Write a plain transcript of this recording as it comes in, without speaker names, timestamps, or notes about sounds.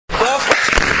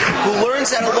who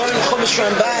learns how to learn Chumash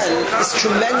Ramban is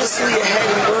tremendously ahead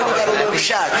in learning how to learn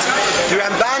Pshat. The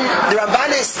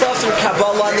Ramban has stuff in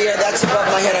Kabbalah on there, that's above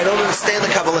my head. I don't understand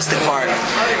the Kabbalistic part.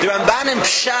 The Ramban in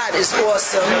Pshat is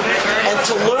awesome, and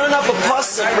to learn up a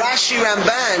pasuk, Rashi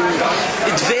Ramban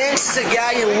advances a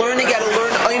guy in learning how to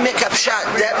learn Oimek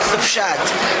HaPshat, depth of Pshat.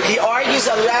 He argues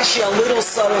on Rashi on little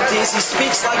subtleties. He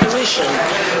speaks like a Rishon.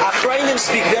 Achrayim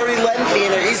speak very lengthy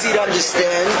and are easy to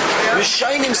understand.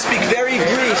 Rishonim speak very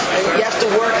brief, and you have to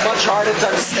work much harder to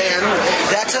understand.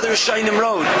 That's how the Rishonim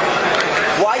wrote.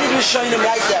 Why did Rishonim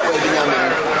write that way,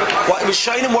 Binyamin? Why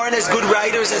Rishonim weren't as good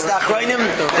writers as the Achrayim?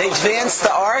 They advanced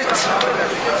the art.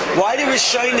 Why did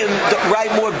Rishonim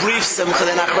write more brief Simcha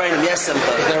than Achrayim? Yes,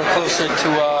 Simcha. They were closer to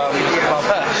Baal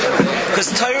Peh.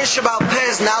 Because Torah Shabbal Peh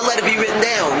is not let it be written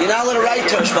down. You're not allowed to write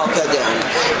Torah Shabbal Peh down.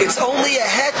 It's only a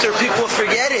heter people are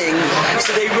forgetting,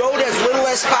 so they wrote as little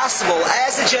as possible.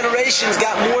 As the generations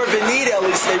got more Benita, at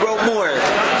least they wrote more.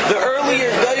 The earlier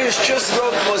Dayers just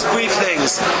wrote the most brief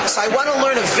things. So I want to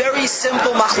learn a very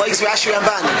simple Machlokes Rashi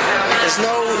Ramban. There's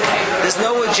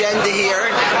no agenda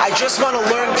here. I just want to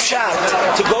learn Pshat,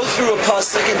 to go through a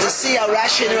pasuk and to see how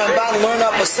Rashi and Ramban learn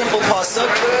up a simple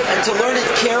pasuk and to learn it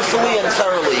carefully and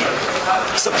thoroughly.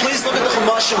 So please look at the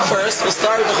Chumashim first. We'll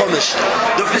start with the Chumash.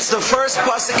 It's the first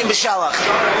pasuk in Bishalach.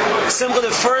 Simply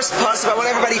the first pasuk. I want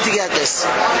everybody to get this.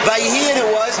 Vayihi, and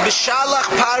it was Bishalach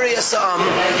Parei Asam.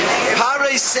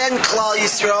 Parei sent Klal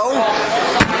Yisrael.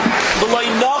 B'loi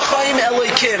Nochaim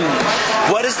Elokim.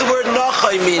 What does the word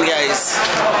Nochaim mean, guys?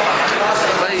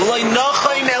 B'loi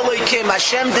Nochaim Elokim.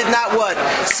 Hashem did not what?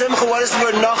 Simcha, what does the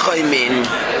word Nochaim mean?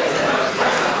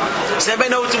 Does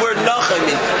everybody know what the word Nochaim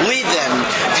means? Lead them.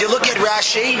 If you look at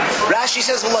Rashi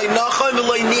says V'loi Nochaim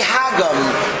V'loi Nihagam.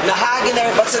 Nahag in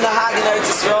Eretz, what's a Nahag in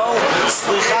Eretz Yisrael?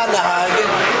 Slicha Nahag.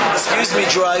 Excuse me,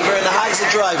 driver. Nahag's a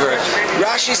driver.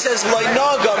 Rashi says V'loi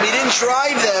Nogam. He didn't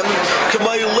drive them.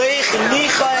 K'mayulech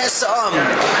Nicha Esam.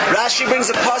 Rashi brings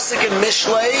a pasuk in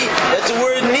Mishlei that the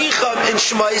word Nicha in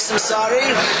Shmais,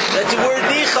 that the word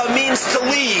Nicha means to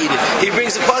lead. He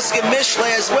brings a pasuk in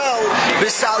Mishlei as well.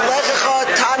 B'salecha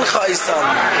Tancha.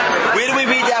 Where do we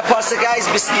read that pasuk, guys?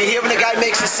 You hear when the guy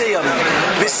makes a siyum.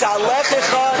 B'salecha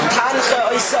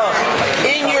tancha isach.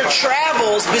 In your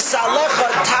travels, b'salecha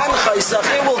tancha isach,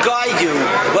 it will guide you.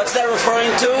 What's that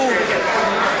referring to?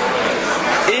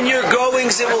 In your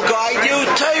goings, it will guide you.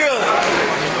 Torah.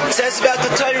 It says about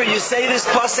the Torah, you say this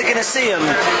pasuk in a siyum.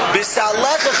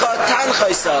 B'salecha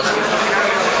tancha isach.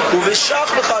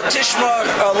 Uv'shachlecha tishmar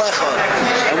alecha.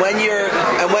 And when you're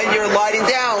lying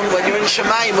down, when you're in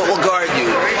Shemayim, it will guard you.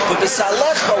 But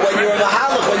b'salecha, when you're in a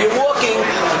halach, when you're walking,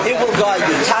 it will guide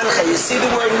you. Tancha. You see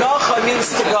the word nacha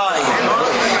means to guide.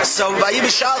 So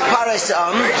vayibishal Parei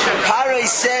Sam, Parei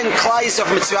sent Klal Yisrael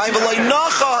from Mitzrayim. V'loi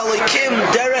nacha halikim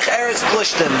derech Eretz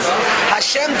Plishtim.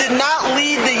 Hashem did not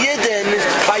lead the Yidden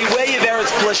by way of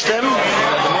Eretz Plishtim.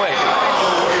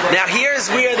 Now here's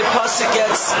where the pasuk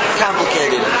gets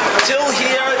complicated. Till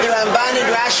here, the Ramban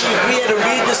and Rashi agree to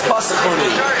read this pasuk for me.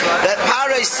 That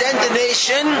Parei sent the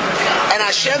nation, and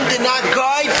Hashem did not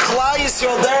guide Klal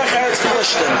Yisrael derech Eretz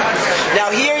Plishtim.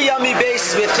 Now here, Yami Beis,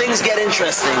 is where things get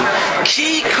interesting.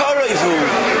 Ki karevu,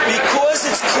 because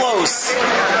it's close.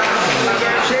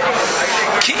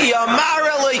 Ki yamar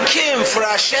Elokim, for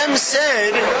Hashem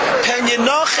said, Pen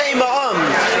Yenochem Ha'am,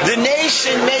 the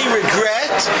nation may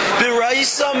regret,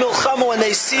 B'Raisa Milchama, when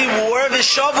they see war,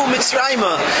 V'Shavu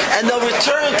Mitzrayma, and they'll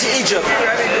return to Egypt.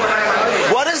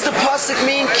 What does the pasuk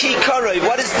mean? Ki karev.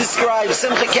 What is described?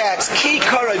 Simcha Katz. Ki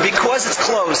karev, because it's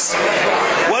close.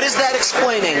 What is that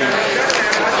explaining?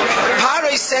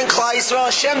 Parei sent Klal Yisrael.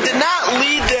 Hashem did not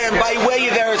lead them by way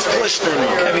of Eretz Plishtim.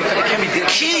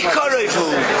 Ki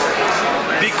karevu,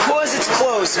 because it's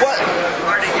close. What?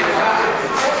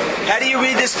 How do you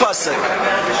read this pasuk?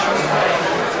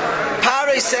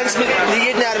 Parei sends the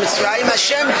Yidden out of Mitzrayim.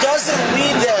 Hashem doesn't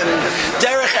lead them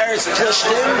derech Eretz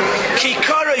Plishtim. Ki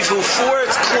karevu, for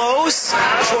it's close.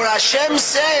 For Hashem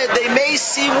said they may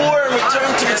see war and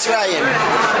return to Mitzrayim.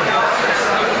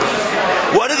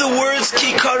 What are the words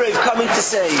Ki karev coming to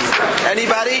say?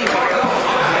 Anybody?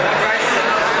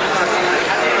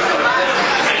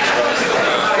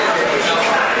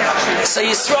 So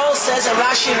Yisrael says, and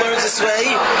Rashi learns this way,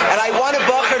 and I want a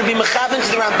bacher to be mechaven to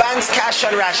the Ramban's kash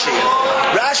on Rashi.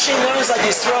 Rashi learns like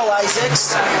Yisrael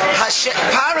Isaacs.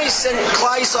 Parei sent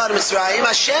Klal Yisrael out of Mitzrayim.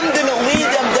 Hashem didn't lead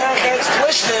them derech Eretz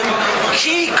Plishtim.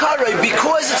 Ki karev,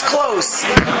 because it's close.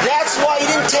 That's why He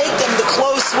didn't take them the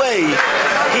close way.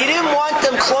 He didn't want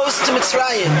them close to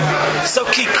Mitzrayim. So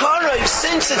Ki karev,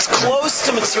 since it's close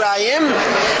to Mitzrayim,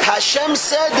 Hashem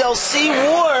said they'll see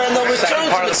war and they'll return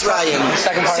to Mitzrayim.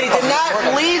 See, did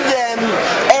not lead them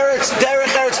Eretz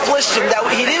Plishtim, that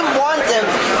he didn't want them.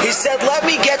 He said, let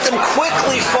me get them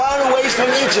quickly far away from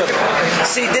Egypt.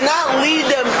 See, he did not lead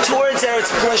them towards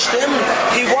Eretz Plishtim.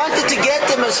 He wanted to get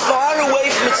them as far away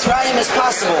from Mitzrayim as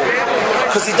possible,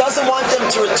 because he doesn't want them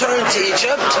to return to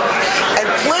Egypt. And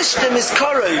Plishtim is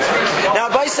chayiv.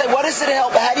 Now, Rabbi said, what does it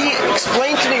help? How do you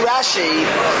explain to me, Rashi?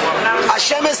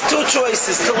 Hashem has two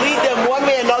choices, to lead them one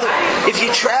way or another. If you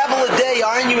travel a day,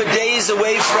 aren't you a days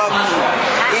away from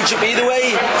Egypt either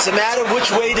way? It's a matter of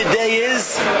which way the day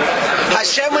is.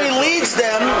 Hashem, when he leads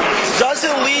them,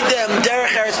 doesn't lead them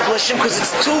derech Eretz Plishtim because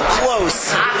it's too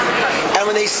close. And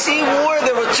when they see war,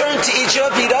 they return to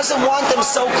Egypt. He doesn't want them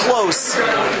so close.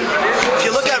 If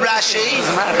you look at Rashi,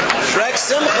 Rek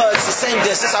Simcha, it's the same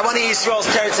distance. I want to use Yisrael's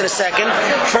teretz in a second.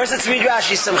 First, let's read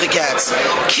Rashi Simcha Katz.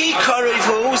 Ki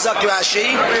karevu, Zak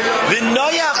Rashi,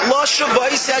 v'noyach lo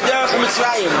shavayis derech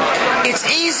Mitzrayim. It's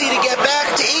easy to get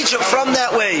back to Egypt from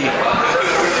that way.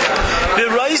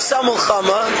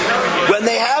 When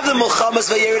they have the Mulchamas,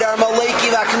 look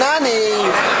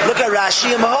at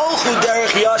Rashi,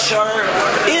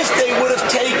 if they would have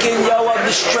taken Yoav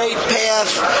the straight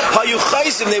path,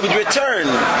 they would return.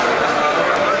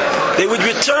 They would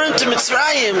return to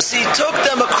Mitzrayim. See, he took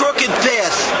them a crooked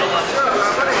path.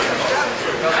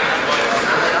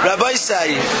 Rabbi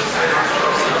say,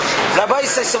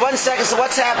 so 1 second, so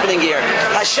what's happening here?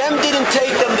 Hashem didn't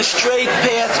take them the straight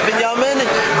path, Binyamin,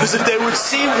 because if they would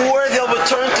see war, they'll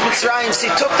return to Mitzrayim. So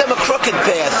he took them a crooked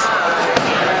path.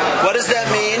 What does that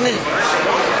mean?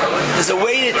 There's a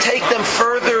way to take them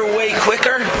further away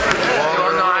quicker?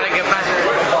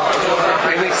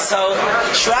 So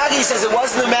Shragi says it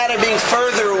wasn't a matter of being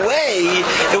further away,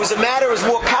 it was a matter, it was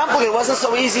more complicated, it wasn't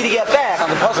so easy to get back. On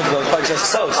the puzzle though, it's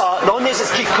just close. No one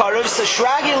says Kikarev, so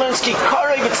Shragi learns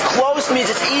Kikarev, it's close means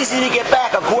it's easy to get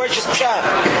back, a gorgeous pshat.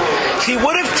 If he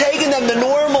would have taken them the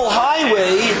normal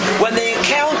highway, when they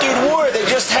encountered war, they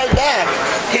just head back.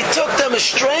 He took them a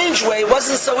strange way, it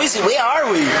wasn't so easy. Where are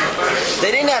we?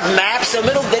 They didn't have maps, they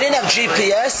didn't have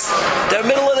GPS, they're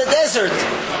middle of the desert.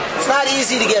 It's not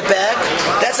easy to get back.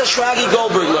 That's what Shragi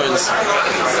Goldberg learns.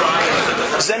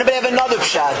 Does anybody have another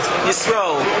pshat?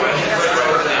 Yisro.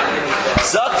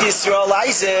 Zok Yisrael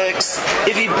Isaacs.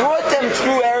 If he brought them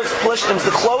through Eretz Plishtim,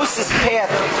 the closest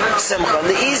path, Simcha,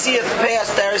 the easiest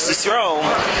path to Eretz Yisrael,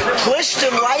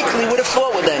 Plishtim likely would have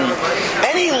fought with them.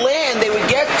 Any land they would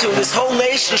get to, this whole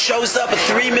nation shows up at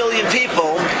 3 million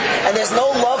people, and there's no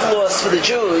love lost for the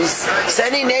Jews. So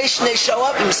any nation they show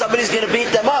up in, somebody's going to beat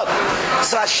them up.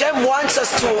 So Hashem wants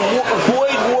us to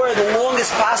avoid war the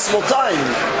longest possible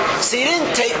time. So he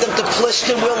didn't take them to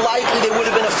Plishtim. Well, likely there would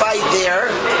have been a fight there,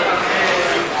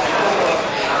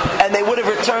 and they would have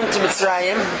returned to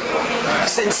Mitzrayim.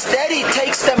 So instead he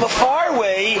takes them a far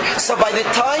way, so by the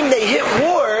time they hit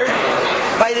war,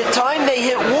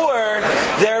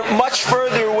 they're much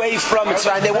further away from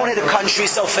Mitzrayim. They won't hit a country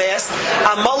so fast.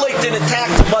 Amalek didn't attack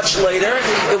much later.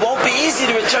 It won't be easy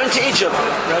to return to Egypt.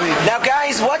 Now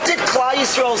guys, what did Klal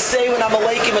Yisrael say when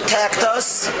Amalekim attacked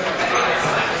us?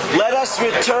 Let us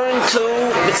return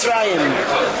to Mitzrayim.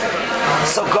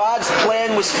 So God's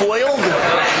plan was foiled?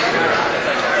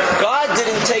 God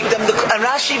didn't take them, and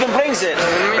Rashi even brings it.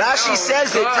 Rashi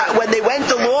says that when they went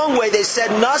the long way, they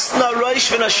said, Nasna Roish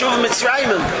v'nashuv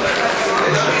Mitzrayim.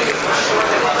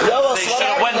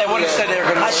 They would have said they were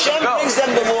going to Hashem brings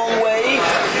them the long way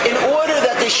in order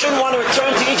that they shouldn't want to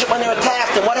return to Egypt when they're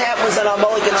attacked. And what happens when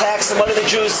Amalek attacks them? What do the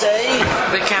Jews say?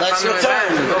 Let's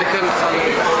return.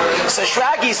 So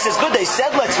Shragi says, good, they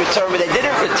said let's return, but they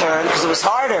didn't return because it was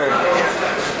harder.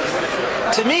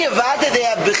 To me, Avada, they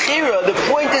have Bechira. The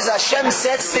point is Hashem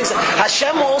sets things.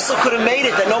 Hashem also could have made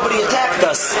it that nobody attacked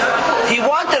us. He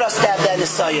wanted us to have that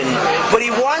Nisayan. But He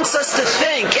wants us to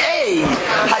think, hey,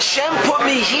 Hashem put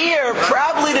me here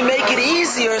probably to make it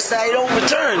easier so I don't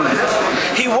return.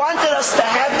 He wanted us to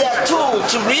have that tool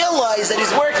to realize that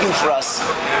He's working for us.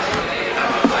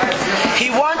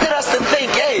 He wanted us to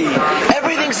think, hey,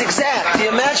 everything's exact. You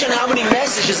imagine how many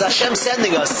messages Hashem's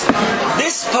sending us.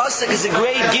 This pasuk is a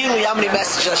great gilui how many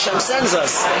messages Hashem sends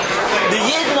us. The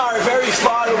Yidden are very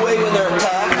far away when they're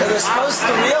attacked, and they're supposed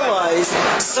to realize,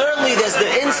 certainly there's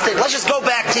the instinct, let's just go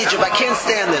back to Egypt, I can't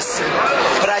stand this.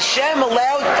 But Hashem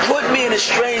put me in a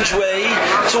strange way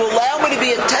to allow me to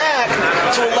be attacked,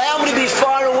 to allow me to be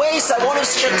far away, so I want a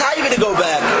chayiv to go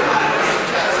back.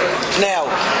 Now,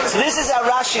 So this is how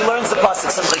Rashi learns the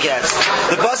pasuk. Something like that.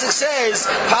 The pasuk says,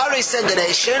 Pare sent the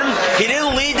nation. He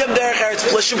didn't lead them there. Eretz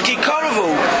Plishtim ki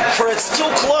karvu, for it's too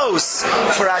close.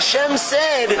 For Hashem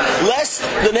said, lest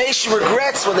the nation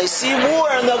regrets when they see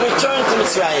war and they'll return to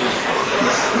Mitzrayim.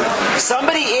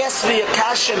 Somebody asked me a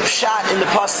kasha and pshat in the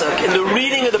pasuk, in the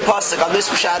reading of the pasuk on this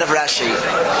pshat of Rashi.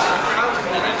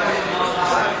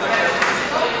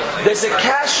 There's a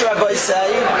kasha, Rabbi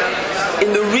say,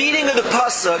 in the reading of the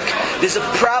pasuk, there's a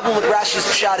problem with Rashi's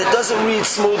pshat. It doesn't read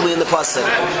smoothly in the pasuk.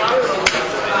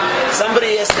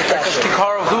 Somebody asked the kasha.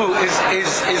 Kikaru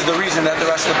is the reason that the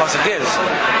rest of the pasuk gives.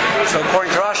 So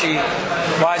according to Rashi,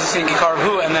 why is it saying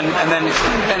Kikaru and then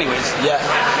anyways? Yeah.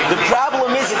 The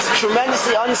problem is it's a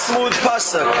tremendously unsmooth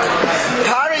pasuk.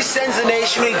 Pare sends the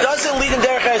nation, he doesn't lead in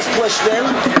derech eretz plishtim.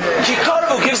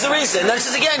 Kikaru gives the reason. Then it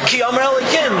says again, Ki Amar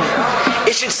Elokim.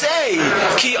 It should say,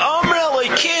 Ki Amar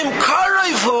Elokim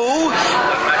Karayvu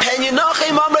Pen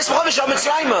Yenachem Amres B'Chavish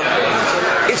HaMitzrayim.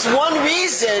 It's one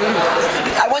reason.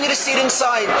 I want you to see it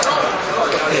inside.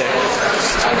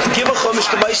 Give a chumash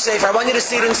to Moshe Sefer. I want you to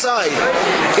see it inside.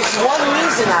 It's one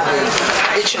reason, Abby.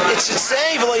 It should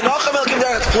say, V'lo Yenachem Elokim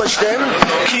derech plishtim.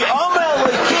 Ki Amar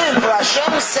Elokim. For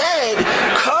Hashem said,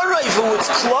 Karayvu, it's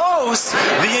close.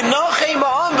 V'Yenachem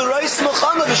Ha'am B'Reis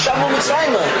Milchama V'Shamu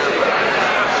Mitzrayim.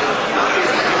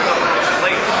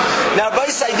 Now, Rabbi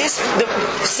say this: the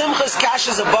Simchas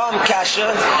Kasha is a bomb Kasha.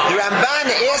 The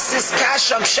Ramban asks this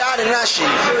Kasha on Pshat and Rashi.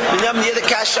 The other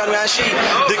Kasha on Rashi.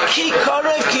 The Ki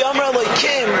Karev Ki Amar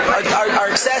Elokim are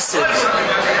excessive.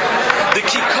 The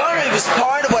Ki Karev is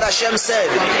part of what Hashem said.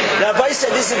 Now, Rabbi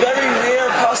said this is a very rare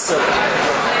pasuk.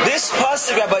 This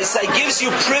pasuk, Rabbi say, gives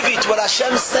you privy to what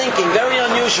Hashem's thinking. Very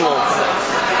unusual.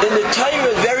 In the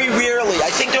Torah, very rarely.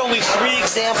 I think there are only 3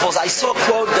 examples. I saw a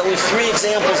quote that only 3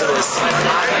 examples of this.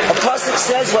 A pasuk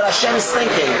says what Hashem is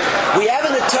thinking. We have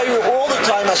in the Torah all the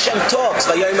time Hashem talks.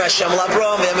 Very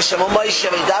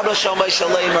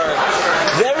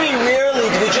rarely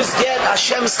do we just get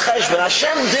Hashem's cheshbon.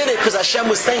 Hashem did it because Hashem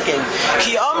was thinking.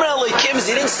 Ki Amar Elokim,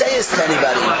 he didn't say this to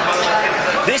anybody.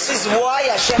 This is why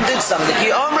Hashem did something. Ki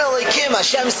Amar Elokim,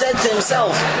 Hashem said to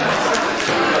himself.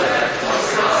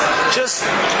 Just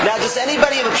now, does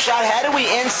anybody have a pshat? How do we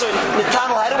answer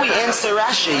Nathaniel? How do we answer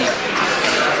Rashi?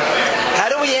 How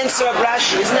do we answer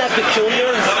Rashi? Isn't that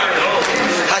peculiar?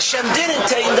 Hashem didn't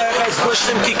take the derech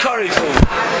plishtim kikarivu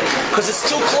because it's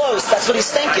too close. That's what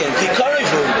he's thinking.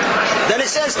 Kikarivu. Then it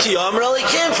says Ki Amar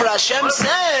Elokim. For Hashem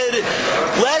said,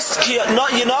 lest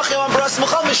Yenachem Ambras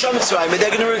Mecham V'Sham Mitzrayim.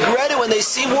 They're going to regret it when they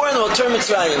see war and they'll turn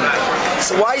Mitzrayim.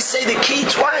 So why say the key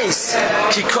twice?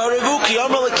 Kikarivu, Ki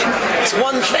Amar Elokim. It's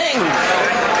one thing.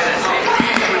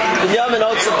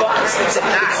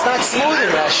 It's not smooth in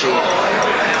Rashi.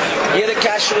 You hear the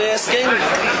kasha we're asking?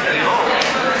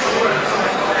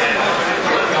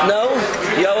 No?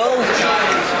 Yoel?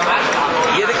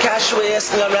 You hear the kasha we're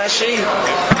asking on Rashi?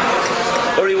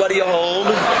 Uri, what do you hold?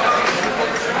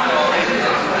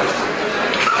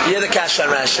 You hear the kasha on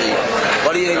Rashi?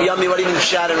 What do you mean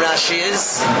pshat on Rashi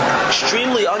is?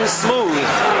 Extremely unsmooth.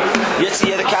 You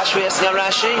hear the kasha we're asking on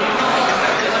Rashi?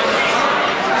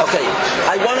 Okay,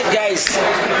 I want to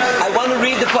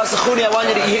read the pasuk. I want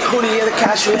you to hear the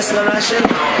kasha on Rashi.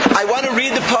 I want to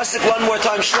read the pasuk one more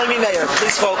time. Shlomi Meir,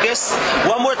 please focus.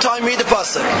 One more time, read the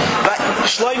pasuk.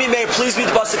 Shlomi Meir, please read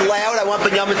the pasuk loud. I want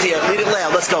Binyamin to hear. Read it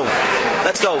loud. Let's go.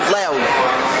 Loud.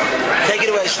 Take it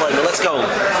away, Shlomi. Let's go.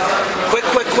 Quick.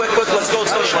 Let's go,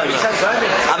 Shlomi.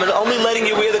 I'm only letting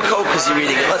you wear the coat because you're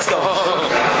reading it. Let's go.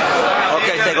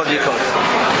 Okay, take off your coat.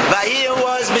 Vahir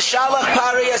was Bishalach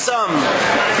Pare Yasam.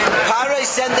 Pare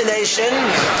sent the nation.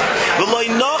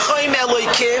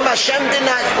 Hashem did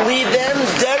not lead them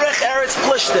derech eretz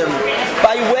plishtim,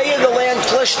 by way of the land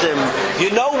plishtim.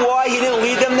 You know why he didn't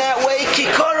lead them that way? Ki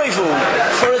karivu,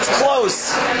 for it's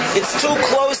close. It's too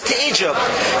close to Egypt.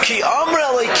 Ki Amar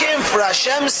Elokim, for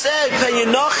Hashem said, Pen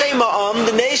Yenachem Ha'am,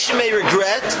 the nation may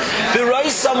regret.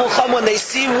 B'Reis HaMilchama, when they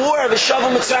see war,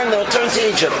 V'Shavu Mitzrayim, they'll return to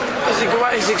Egypt.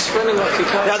 He's explaining what Ki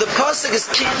Kariv. Now the pasuk is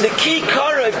the Ki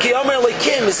Kariv, Ki Amar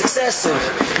Elokim, is excessive.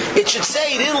 It should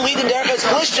say he didn't lead in derech eretz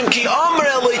plishtim. Ki Amar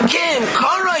Elokim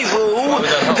Karivu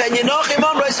Pen Yenachem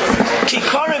Amres. Ki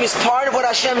Kariv is part of what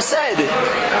Hashem said.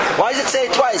 Why does it say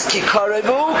it twice? Ki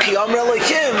Karivu Ki Amar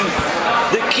Elokim.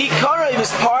 The Ki Kariv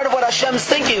is part of what Hashem's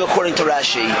thinking, according to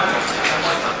Rashi.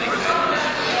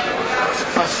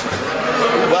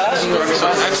 What?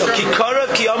 So Ki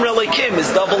Karav Ki Amar Elokim is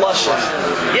double lashon.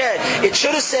 Yeah, it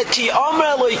should have said Ki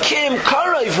Amar Elokim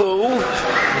Karavu.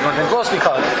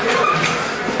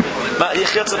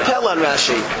 It's a pel on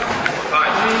Rashi.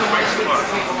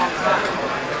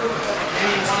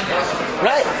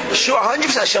 Right? Sure,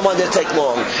 100% Hashem wanted to take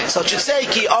long. So it should say,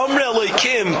 Ki Amre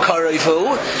Elokim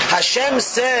Karevu. Hashem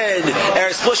said,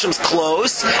 Eretz Plishtim's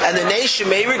close, and the nation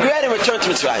may regret and return to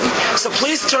Mitzrayim. So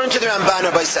please turn to the Ramban,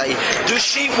 Rabbi Say. Do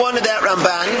sheet 1 of that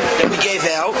Ramban that we gave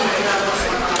out.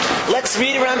 Let's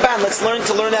read a Ramban. Let's learn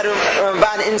that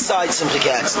Ramban inside Simply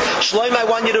Cats. Shloim, I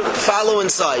want you to follow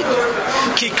inside.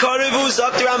 Ki Karevu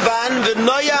Zok the Ramban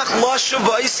V'noyach Loshu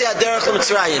B'Oisei Aderech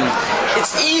L'Mitzrayim.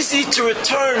 It's easy to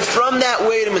return from that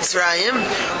way to Mitzrayim.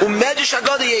 U'medrash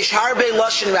Haggadah yesh harbe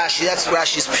lashon Rashi. That's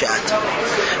Rashi's pshat.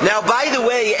 Now, by the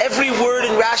way, every word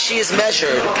in Rashi is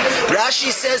measured.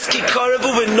 Rashi says Ki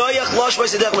Karevu V'noyach Loshu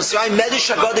B'Oisei Aderech L'Mitzrayim.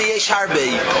 Medrash Haggadah yesh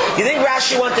harbe. You think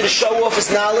Rashi wanted to show off his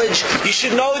knowledge? You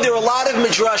should know there are a lot of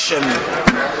midrashim.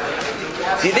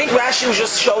 Do you think Rashi was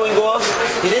just showing off?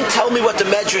 He didn't tell me what the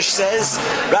Medrash says.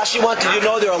 Rashi wanted you to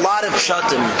know there are a lot of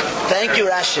pshatim. Thank you,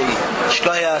 Rashi.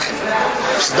 Shkoyach.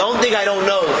 Just don't think I don't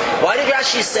know. Why did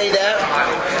Rashi say that?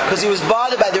 Because he was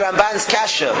bothered by the Ramban's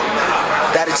kasha,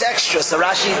 that it's extra. So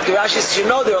Rashi says, you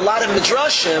know, there are a lot of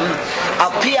midrashim.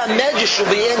 Al pi Medrash will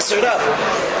be answered up.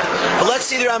 But let's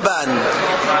see the Ramban.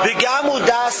 Bigamu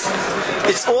das.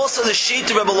 It's also the sheet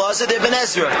of Rabbi Elazar de Ben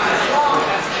Ezra.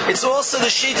 It's also the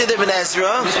sheet of Ibn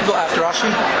Ezra. These people after Rashi?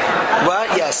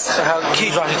 What? Yes. So how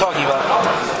is Rashi talking about?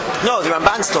 No, the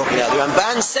Ramban's talking about. The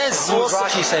Ramban says. Who's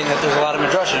Rashi saying that there's a lot of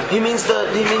midrashim? He means the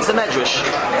Medrash.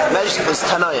 Medrash is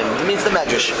Tanaim. He means the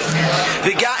Medrash.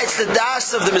 It's the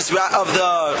das of the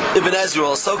Ibn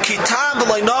Ezra. So Kitam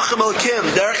b'loynochem elkim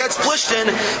derech etz plishtin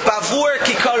bavur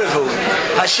kikarevu.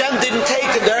 Hashem didn't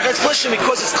take the derech etz plishtin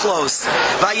because it's close.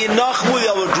 Vayinachmu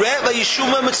they'll regret.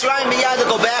 Vayishuma Mitzrayim miyad to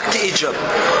go back to Egypt.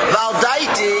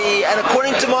 Valdaiti, and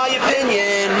according to my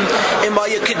opinion, in my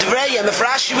Kedreim, if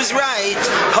Rashi was right,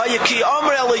 Hayaki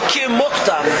Amr Elikim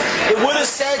Muktam, it would have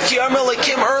said Ki Amr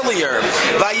Elikim earlier.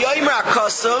 Vayoymer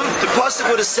Akasav, the pasuk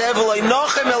would have said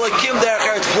V'loynochem Elikim derech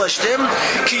eretz plishtim,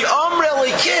 Ki Amr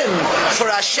Elikim. For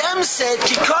Hashem said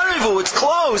Ki Karevu, it's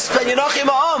close. Ben Yinochim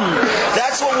Ha'am.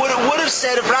 That's what it would have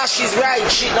said if Rashi's right.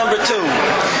 Sheet number 2.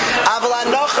 Aval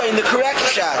Anocha in the correct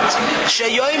shot.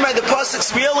 Sheyoymer, the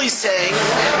pasuk's really saying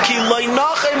Ki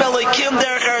loynochem elikim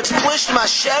derech eretz plishtim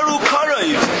asheru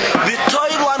karev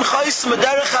v'toiv lanchos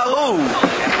mederech hahu.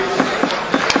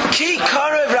 Ki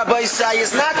karev, Rabbi Say,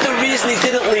 is not the reason he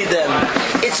didn't lead them.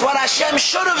 It's what Hashem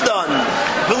should have done.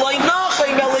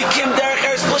 V'loynochem elikim derech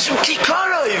eretz plishtim ki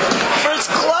karev, for it's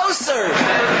closer.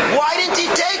 Why didn't he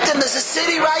take them? There's a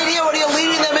city right here. What are you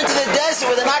leading them into the desert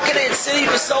where they're not going to hit city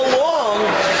for so long?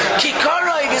 Ki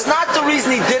karev is not the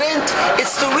reason he didn't.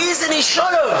 It's the reason he should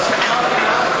have.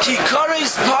 Ki karev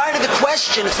is part of the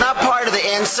question. It's not part of the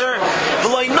answer.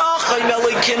 V'loynochem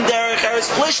elikim derech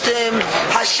eretz plishtim.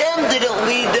 Hashem didn't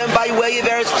lead them by way of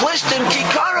Eretz Plishtim Ki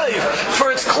Karev,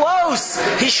 for it's close.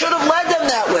 He should have led them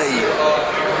that way.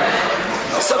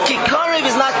 So Ki Karev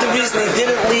is not the reason he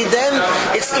didn't lead them.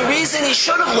 It's the reason he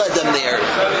should have led them there.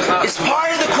 It's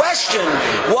part of the question.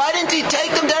 Why didn't he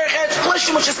take them derech Eretz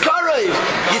Plishtim, which is Karev?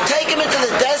 You take them into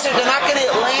the desert, they're not going to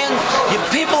hit land.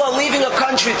 People are leaving a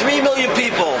country, 3 million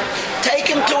people. Take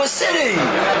them to a city.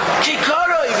 Ki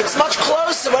Karev, it's much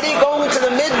closer. What are you going into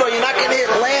the Midbar? You're not going to hit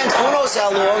land. Who knows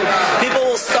how long? People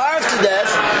will starve to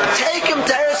death. Take him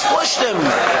to Eretz Plishtim.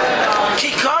 Ki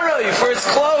Karev, for it's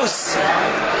close.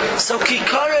 So Ki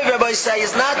Karev, Rabbi Say,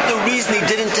 is not the reason he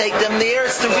didn't take them there.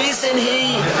 It's the reason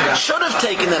he should have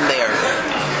taken them there.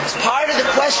 It's part of the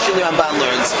question the Ramban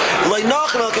learns.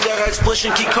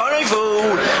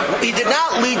 He did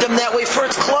not lead them that way, for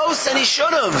it's close, and he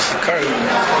should have.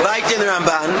 Right in the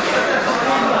Ramban.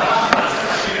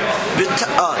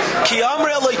 Ki Amr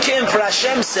Elokim, for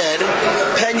Hashem said,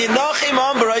 because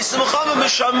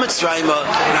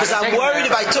I'm worried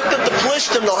if I took them to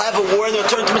Plishtim, they'll have a war and they'll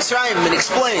return to Mitzrayim. And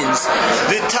explains,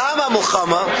 they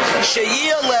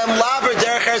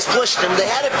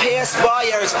had to pass by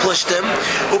Eretz Plishtim.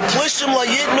 The Plishtim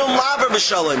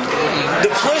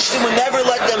would never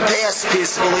let them pass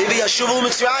peacefully.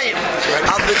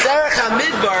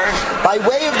 By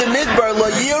way of the Midbar,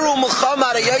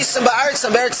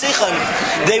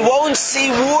 they won't see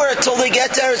war until they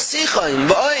get to Eretz Sichon.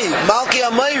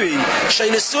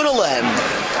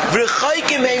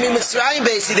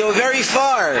 They were very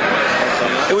far.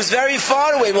 It was very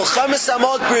far away.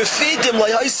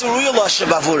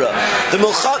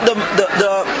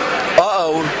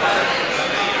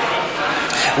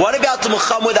 What about the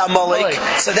Milcham with Amalek?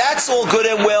 So that's all good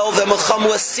and well. The Milcham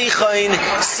was Sichain.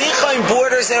 Sichain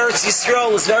borders Eretz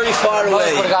Yisrael, is very far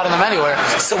away. Would have gotten them anywhere.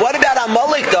 So what about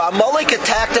Amalek though? Amalek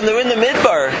attacked them. They're in the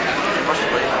Midbar.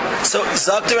 So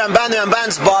Zok the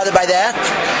Ramban's bothered by that.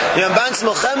 The Ramban's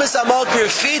Melchemes Amalek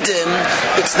Refidim,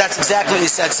 that's exactly what he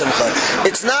said, Simcha.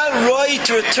 It's not right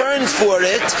to return for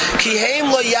it. Ki heim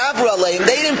lo yavru aleim.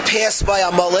 They didn't pass by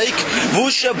Amalek.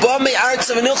 Vusha ba me arts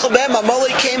of Anilcha Bem.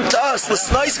 Amalek came to us. It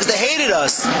was nice because they hated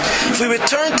us. If we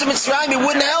returned to Mitzrayim, it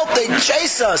wouldn't help. They'd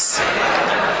chase us.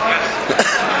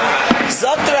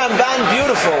 Zok the Ramban,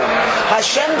 beautiful.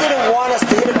 Hashem didn't want us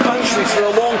to hit a country for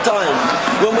a long time.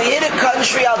 When we hit a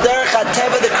country, Al Derech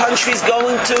HaTeva, the country's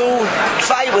going to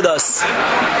fight with us.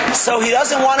 So he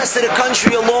doesn't want us to hit a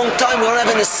country a long time. We don't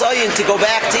have an Nisayan to go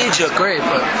back to Egypt. Great,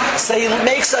 but so he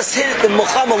makes us hit the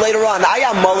Muhammad later on.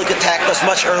 Amalek attacked us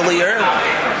much earlier.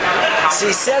 So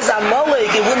he says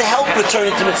Amalek, it wouldn't help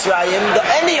returning to Mitzrayim.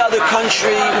 Any other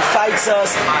country who fights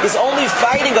us is only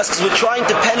fighting us because we're trying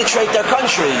to penetrate their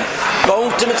country.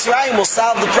 Going to Mitzrayim will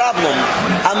solve the problem.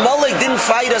 Amalek didn't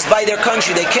fight us by their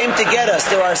country. They came to get us.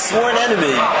 They're our sworn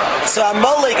enemy. So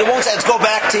Amalek, it won't say, let's go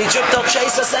back to Egypt. They'll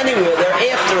chase us anywhere.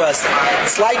 They're after us.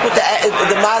 It's like with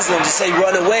the Muslims. You say,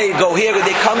 run away, go here.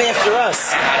 They come after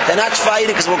us. They're not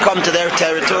fighting because we'll come to their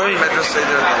territory.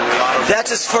 That's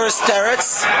his first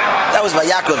teretz. That was by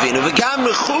Yaakov Avinu.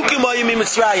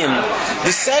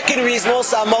 The second reason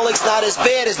also Amalek's not as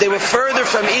bad is they were further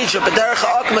from Egypt.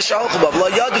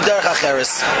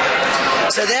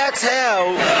 So that's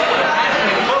how.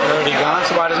 already gone,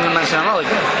 so why doesn't he mention Amalek?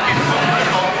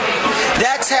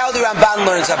 That's how the Ramban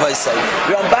learns, Rabbi say.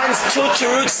 The Ramban's two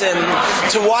terutzim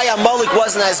to why Amalek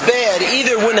wasn't as bad.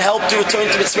 Either wouldn't help to return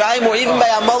to Mitzrayim, or even by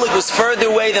Amalek was further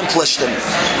away than Plishtim.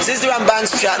 This is the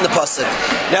Ramban's pshat in the pasuk.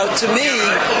 Now, to me,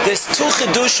 there's two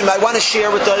chidushim I want to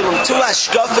share with you. Two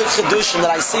ashkafah chidushim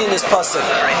that I see in this pasuk.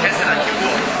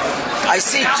 I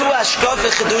see two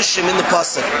ashkafah chidushim in the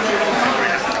pasuk.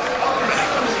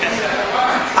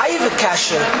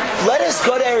 Kasha. Let us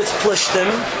go to Eretz Plishtim.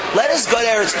 Let us go to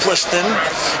Eretz Plishtim,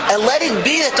 and let it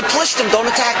be that the Plishtim don't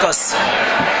attack us.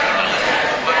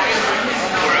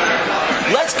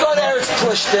 Let's go to Eretz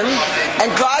Plishtim,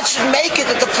 and God should make it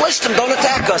that the Plishtim don't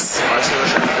attack us.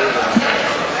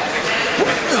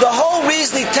 The whole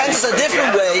reason he tends a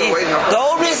different way,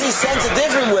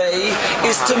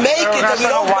 is to make it that we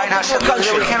don't go to a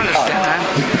country.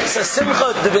 So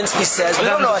Simcha Davinsky says, we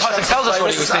don't know Hashem tells us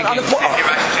what he was thinking.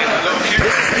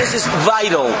 This is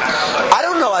vital. I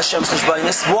don't know Hashem's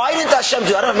Hishbainis. Why didn't Hashem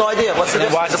do it? I have no idea. What's the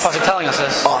difference? Why is the pasuk telling us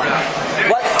this?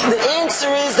 The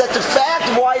answer is that the fact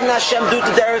why didn't Hashem do it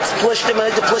to Eretz Plishtim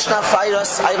and the Plishtim not fight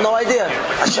us, I have no idea.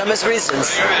 Hashem has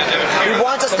reasons. He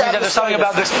wants us to have there's something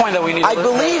about this point that we need to I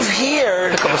believe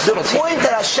here, the point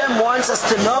that Hashem wants us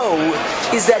to know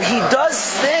is that He does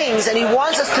things and He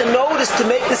wants us to notice to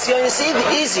make this Yonis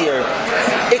easier.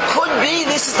 It could be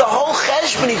this is the whole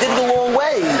cheshbon. He did the long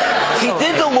way. He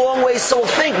did the long way, so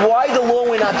think, why the long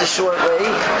way, not the short way?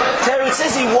 Teretz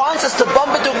says He wants us to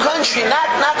bump into a country,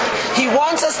 not He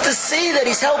wants us to see that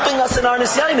He's helping us in our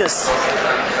Nisyanis.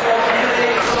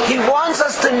 He wants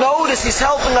us to notice He's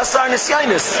helping us in our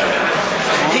Nisyanis.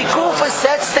 He Kufa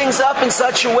sets things up in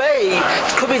such a way,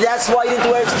 it could be that's why He didn't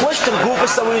do Eretz Plishtim. Kufa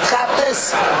said we would chap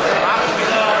this.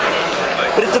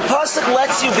 But if the pasuk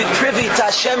lets you be privy to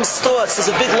Hashem's thoughts, there's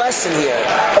a big lesson here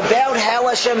about how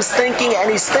Hashem's thinking,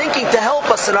 and He's thinking to help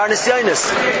us in our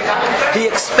nisyonis. He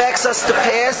expects us to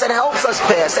pass and helps us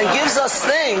pass and gives us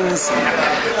things.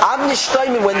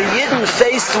 When the Yidden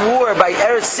faced war by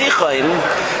Eretz Sichaim,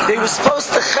 they were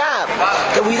supposed to chap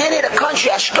that we didn't hit a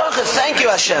country. Ashkacha, thank you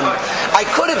Hashem. I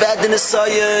could have had the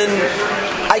nisayon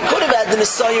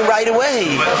right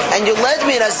away, and you led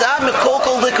me in Azam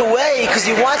Mikol Lik away because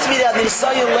you wanted me to have the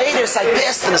nisayon later, so I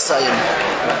passed the nisayon.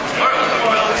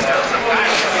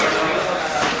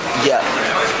 Yeah.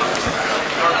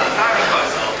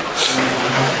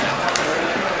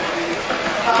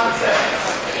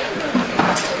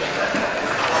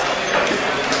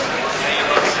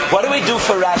 What do we do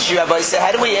for Rashi, Rabbi?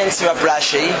 How do we answer up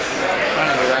Rashi?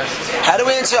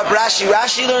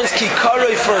 Rashi learns Ki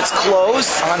Karoi for its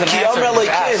clothes. Ki Omer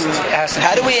Elokim.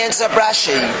 How do we answer up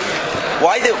Rashi?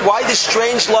 Why the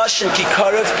strange lush in Ki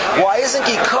Karoi? Why isn't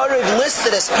Ki Karoi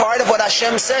listed as part of what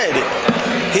Hashem said?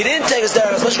 He didn't take us there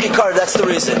as lush Ki Karoi. That's the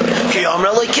reason. Ki Omer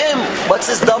Elokim. What's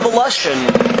this double lushin?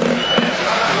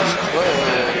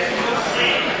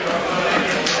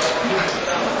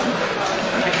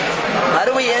 How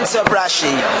do we answer up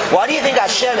Rashi? Why do you think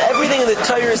Hashem, everything in the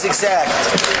Torah is exact,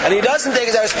 and He doesn't take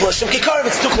it as plushim? Kikarev,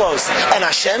 it's too close. And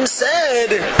Hashem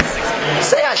said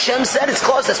it's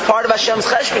close. That's part of Hashem's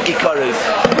cheshbon, Kikarev.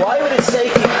 Why would it say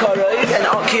Kikarev and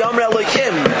Ki Omer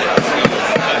Elokim?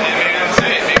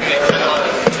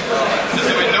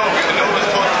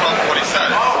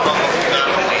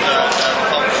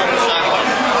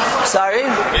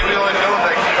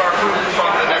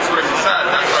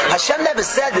 has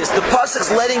said this. The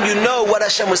pasuk's letting you know what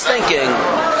Hashem was thinking.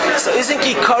 So isn't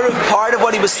Kikarev part of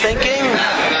what he was thinking?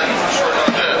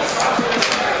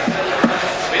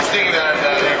 He's thinking that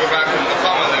you go back to the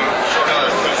common and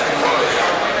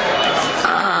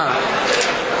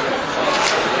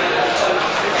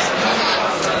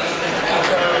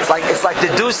It's like the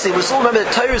Dusi. We still remember the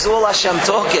Torah is all Hashem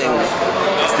talking.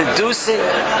 It's the Dusi.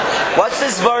 What's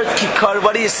this word Kikarev?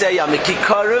 What do you say, Yami?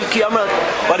 Kikarev, Kiyamra.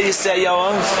 What do you say,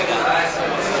 Yoav?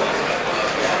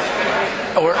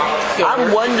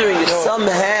 I'm wondering if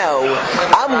somehow,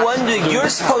 you're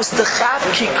supposed to chap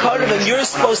Kikarev and you're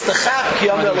supposed to chap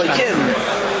Kiyamra like him.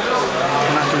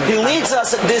 He leads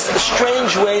us in this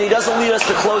strange way, and he doesn't lead us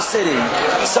to close city.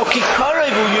 So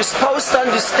Kikarevu, you're supposed to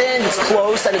understand it's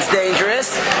close and it's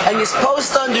dangerous, and you're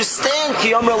supposed to understand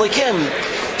Ki Omer Elikim.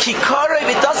 Kikarev,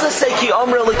 it doesn't say Ki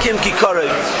Omer Elikim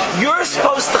Kikarev. You're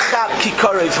supposed to chap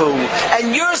Kikarevu,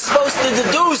 and you're supposed to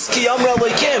deduce Ki Omer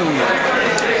Elikim.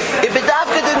 If it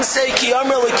didn't say Ki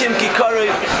Omer Elikim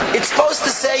Kikarev, it's supposed to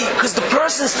say, because the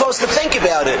person's supposed to think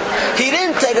about it. He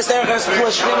didn't take us there as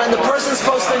Plishtim, and the person's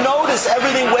supposed to notice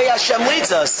everything way Hashem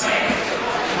leads us.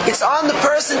 It's on the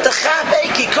person to chap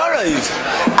Ki Karev.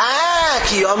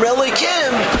 Ki Omer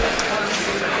Elikim.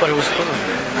 But it was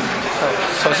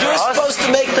you're supposed to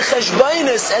make the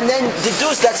cheshbonus and then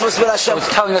deduce. That's what Hashem. So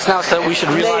it's telling us now so that we should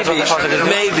realize what the pasuk is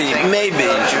doing. Maybe.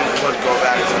 Jews would go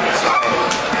back to the side.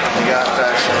 You got to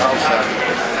actually help them.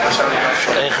 Hashem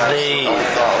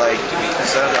thought like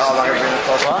instead of I'm not going to bring the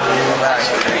close go back.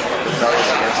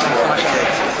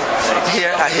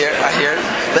 I hear.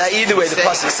 But either way, the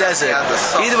pasuk says it.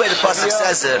 Either way, the pasuk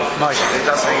says it.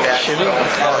 Shimmy?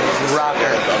 Oh, he's a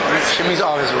rocker. Shimmy's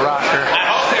always a rocker.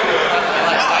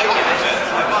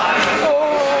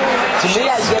 To me,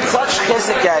 I get such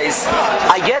chizik, guys.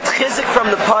 I get chizik from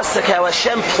the pasuk how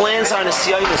Hashem plans our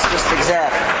nisyonos just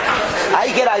exact. I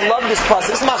love this pasuk.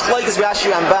 This is machlokes Rashi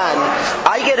Ramban.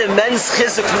 I get immense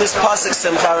chizik from this pasuk.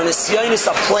 Simcha, our nisyonos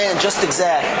are planned just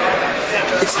exact.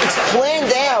 It's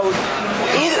planned out.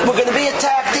 We're going to be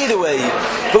attacked either way.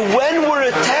 But when we're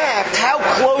attacked, how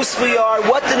close we are,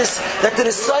 that the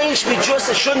Nisayon should be just,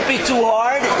 it shouldn't be too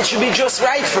hard, it should be just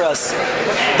right for us.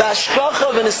 The Ashkacha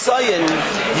of a Nisayon,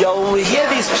 when we hear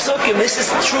these psukim, this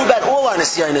is true about all our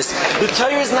Nisayonis. The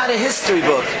Torah is not a history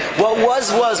book. What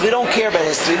was, we don't care about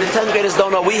history. The 10th graders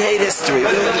don't know, we hate history.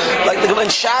 Like in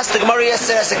Shas, the Gemara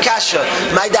yesterday has a kasha.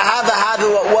 My dahava,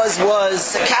 what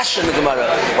was, a kasha in the Gemara.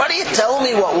 Why do you tell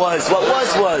me what was? What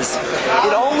was.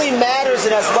 It only matters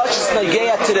in as much as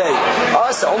Nageya today.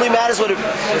 Us, only matters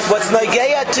what's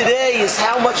Nageya today is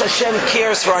how much Hashem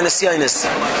cares for our Nisyonis.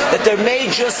 That they're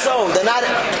made just so. They're not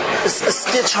a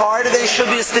stitch harder, they should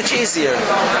be a stitch easier.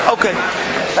 Okay.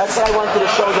 That's what I wanted to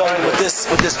show them with this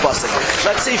pasuk.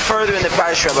 Let's see further in the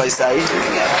Parish Rabbi Said.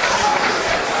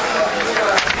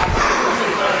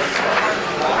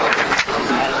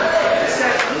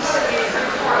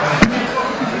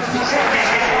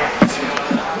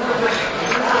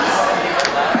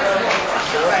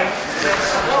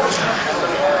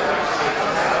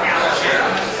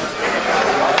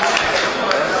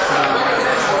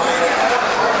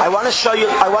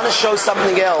 I want to show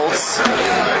something else.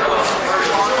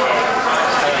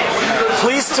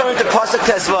 Please turn to Pasuk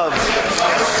Tezvav.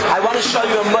 I want to show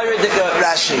you a Moeridika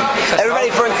Rashi.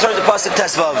 Everybody turn to Pasuk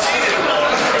Tezvav.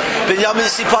 Binyamin, you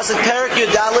see Pasuk Perik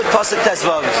Yudalit, Pasuk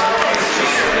Tezvav.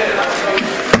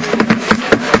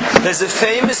 There's a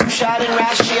famous pshat in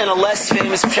Rashi and a less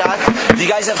famous pshat. Do you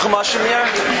guys have Chumashim here?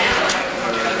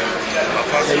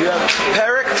 You have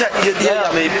Perik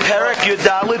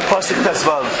Yudalit, Pasuk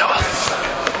Tezvav.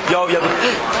 Yo, you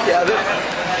have it?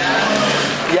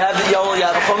 You have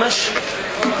a Chumash?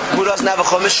 Who doesn't have a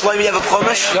Chumash? Shlomi, you have a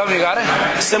Chumash? Yo, you got it?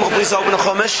 Simcha, please open a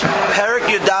Chumash. Perik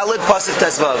Yudalit, Pasuk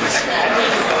Tezvav.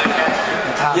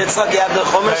 Yitzchak, you have the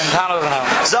Chumash?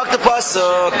 Zok the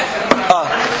Pasuk.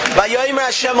 Vayomer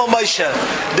Hashem al Moshe.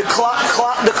 The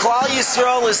Klal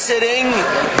Yisrael is sitting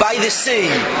by the sea,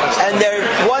 and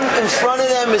one in front of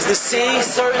them is the sea,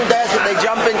 certain death that they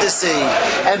jump into sea,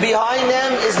 and behind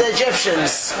them is the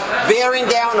Egyptians bearing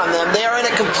down on them. They are in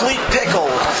a complete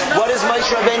pickle. What is Moshe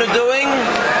Rabbeinu doing?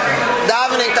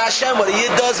 Davening to Hashem, what a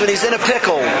Yid does when he's in a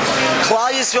pickle.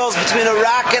 Klal Yisrael is between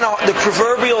the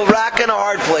proverbial rock and a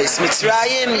hard place.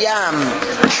 Mitzrayim, Yam,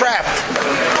 trapped.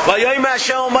 Vayomer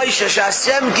Hashem al Moshe.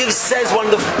 Hashem says one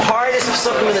of the hardest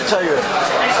psukim in the Torah.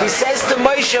 He says to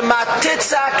Moshe,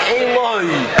 "Matitzak Eloi."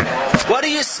 What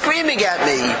are you screaming at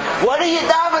me? What are you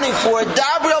davening for?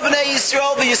 Dabri of Bnei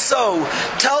Yisrael v'Yisou.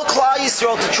 Tell Klal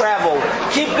Yisrael to travel.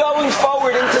 Keep going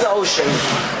forward into the ocean.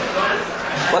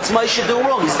 What's Moshe doing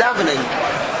wrong? He's davening.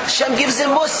 Hashem gives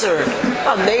him musr.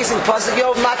 Amazing pasuk.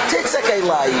 Yo, matitzak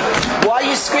elai. Why are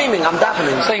you screaming? I'm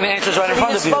davening. Saying the answer's right in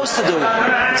front of you. What are you supposed to do?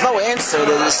 There's no answer.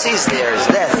 The sea's there. It's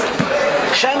death.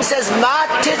 Hashem says,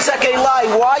 matitzak elai.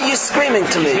 Why are you screaming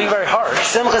to me? Being very harsh.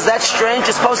 Simcha, is that strange?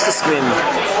 You're supposed to scream.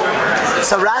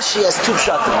 So Rashi has two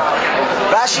pshatim.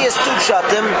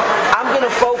 I'm going to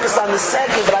focus on the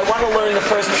second, but I want to learn the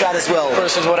first pshat as well.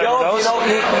 First is whatever knows.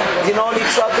 You know any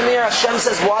pshatim here? Hashem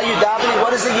says, why are you davening?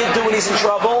 What does the yid do when he's in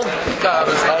trouble?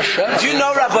 Do you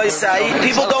know, Rabbi Sai?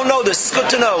 People don't know this. It's good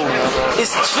to know.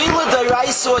 Is tefillah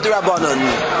d'oraisa or d'Rabbanan?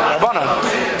 Rabbanan.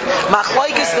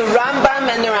 Machlaik is the Rambam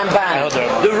and the Ramban.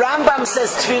 The Rambam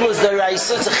says tefillah is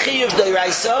d'oraisa. It's a chayiv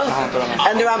d'oraisa.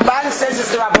 And the Ramban says it's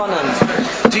the Rabbanan.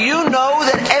 Do you know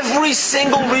that every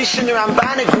single Rishon, the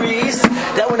Ramban agrees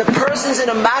that when a person's in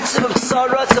a matzav of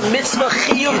tzara, it's a mitzvah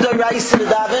chayiv d'oraisa to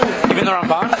daven? Even the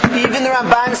Ramban? Even the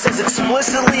Ramban says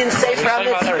explicitly in Sefer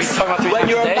HaMitzvahs, when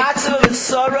you're a matzav of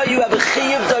tzara, you have a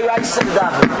chayiv d'oraisa to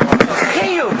daven.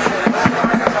 Chayiv.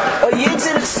 A yid's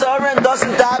in a tzara and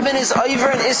doesn't daven is over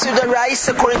an isur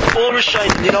d'oraisa according to all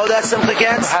Rishonim. You know that, Simcha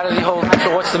Katz? How does he hold? So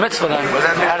what's the mitzvah then?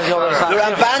 How does he hold that? The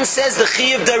Ramban says the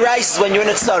chayiv d'oraisa is when you're in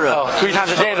a tzara. Oh, 3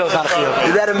 times a day though is not a chayiv.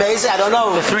 Is that amazing? I don't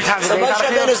know. The 3 times a day is not a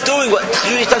chayiv? is doing what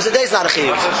 3 times a day is not a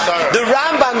chayiv. The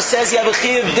Rambam says you have a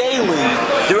chayiv daily.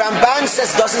 The Ramban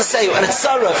says doesn't say. And it's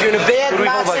tzara. If you're in a bad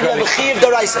matzah, you have a chayiv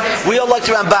d'oraisa. We all like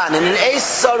the Ramban. And in Eis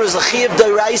tzara is a chayiv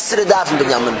d'oraisa to daven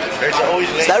b'yamin.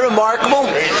 Is that remarkable?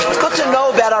 It's good to know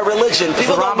about our religion.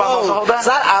 People don't know. It's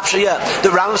not optional yet. The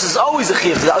Rambam says always a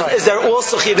chayiv. Is there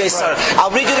also chayiv Eis tzara?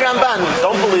 I'll read you the Ramban.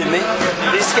 Don't believe me.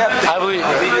 Be skeptic. I believe.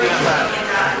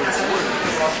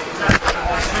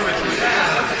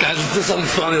 Guys, let's do something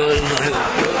funny.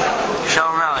 Show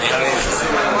him out.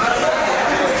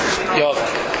 Yo.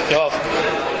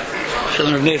 Show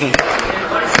him Nathan.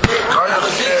 I'm a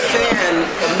big fan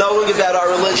of knowing about our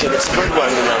religion. It's a good one,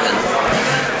 Binyamin.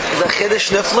 The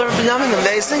Chiddush Nifler, Binyamin,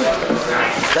 amazing.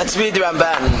 Let's read the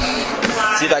Ramban.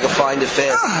 See if I can find it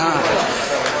fast.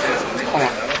 Come on.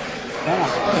 You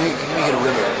get a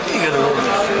river.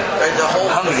 The whole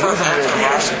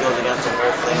building out the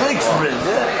whole thing. Big friend,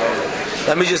 yeah.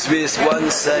 Let me just read this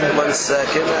 1 second.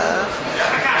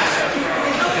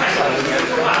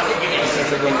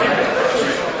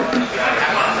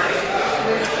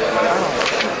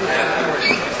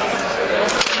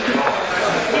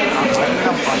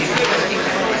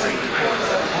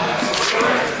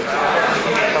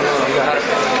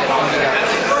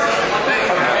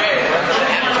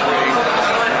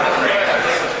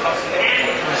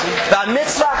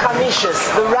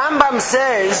 The Rambam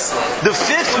says the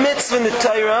 5th mitzvah in the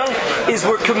Torah is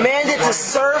we're commanded to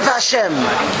serve Hashem.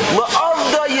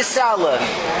 La'avda yisala.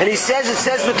 And it says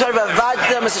in the Torah,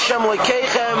 V'avadtem es Hashem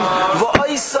lo'keichem,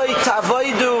 v'oisai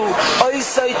tavoidu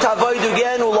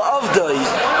again, u'la'avdai.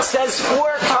 It says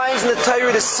 4 times in the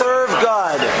Torah to serve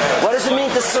God. What does it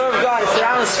mean to serve God? It's the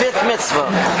Rambam's 5th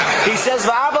mitzvah. He says,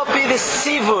 V'avapi the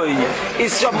sivui.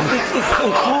 It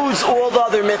includes all the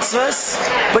other mitzvahs,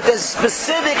 but there's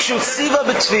specific Siva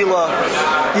b'tfila,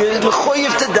 you're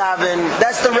mechuyev to daven.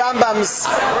 That's the Rambam's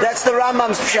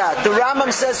pshat. The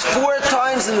Rambam says 4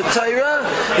 times in the Torah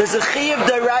there's a chayiv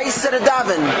d'oraisa to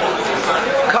daven.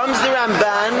 Comes the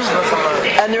Ramban,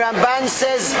 and the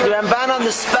Ramban on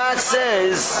the spot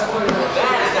says,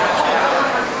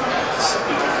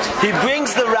 he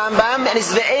brings the Rambam and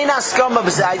he's ve'ein haskama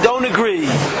b'zeh. I don't agree.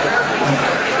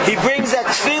 He brings that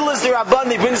tefillah is the Rabban.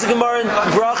 He brings the Gemara in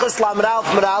Brachas Lamed Aleph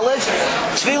Lamed Aleph.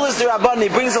 Tefillah is the Rabban. He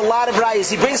brings a lot of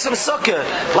rayas. He brings from Sukkah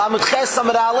Lamed Ches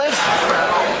Lamed Aleph.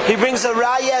 He brings a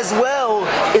raya as well.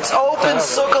 It's open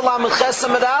Sukkah Lamed Ches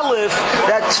Lamed Aleph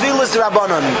that tefillah is the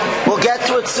Rabbanon. We'll get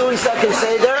to it soon. Second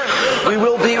Seder. We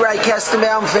will be right. Kestem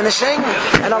finishing.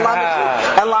 And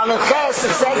Lamed Ches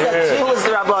it says that tefillah is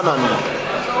the Rabbanon.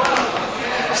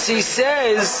 So he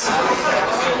says.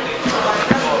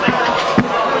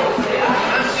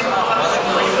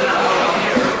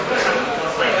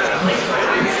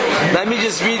 Let me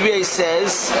just read where he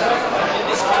says.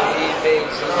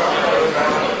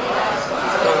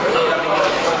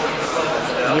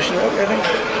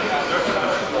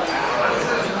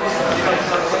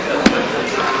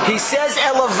 He says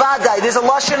Elavadai. There's a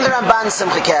lashon in the Ramban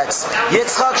Simcha Katz.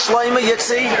 Yitzchak Shloima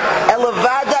Yitzi.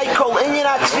 Elavadai kol inyan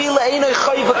atfila einay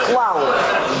chayiv klal.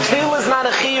 Tefillah is not a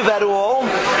chayiv at all.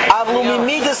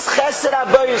 It's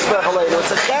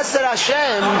a chesed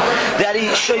Hashem that he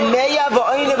shomeya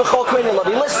v'oine b'chol krein love.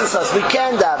 He listens to us. We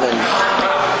can daven.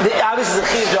 Obviously,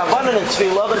 it's a chayiv d'Rabbanan in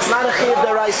tefillah, but it's not a chayiv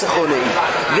d'oraisa chuni.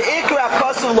 The ikra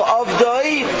kosuv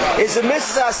la'avdoi is a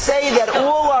mitzvah say that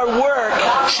all our work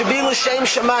should be l'shem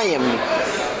shamayim.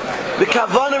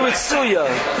 B'kavana ritzuya,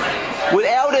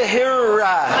 without a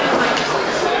hirah.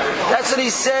 That's what he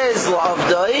says,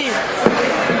 L'avdai.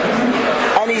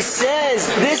 And he says,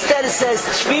 this that it says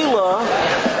tefillah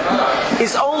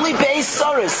is only beis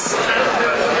saras.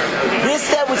 This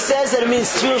that which says that it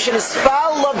means tefillah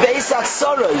shenispal la beis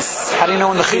aksaros. How do you know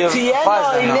when the chayiv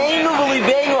applies then?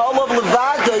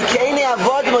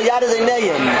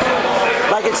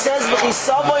 Like it says,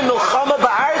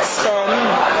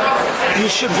 you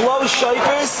should blow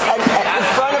shofars and in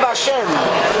front of Hashem.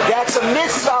 That's a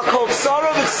mitzvah called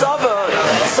tzara v'tzava,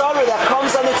 tzara that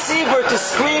comes on the tzibur to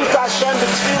scream to Hashem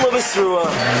b'tefillah v'sruah.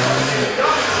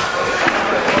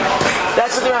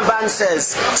 That's what the Ramban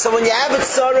says. So when you have a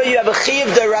tzara, you have a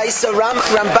chayiv d'oraisa.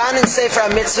 Ramban and Sefer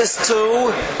HaMitzvahs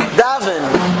to daven.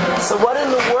 So what in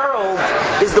the world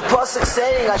is the pasuk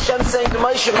saying? Hashem saying to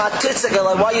Moshe, "Matitzak,"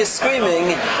 like why you're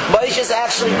screaming? Moshe is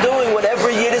actually doing what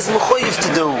every yid is mechuyev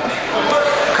to do.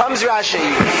 Comes Rashi.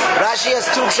 Rashi has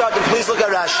two pshat, and please look at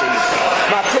Rashi.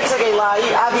 Matitzak elai.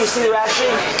 Have you seen the Rashi?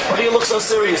 What do you look so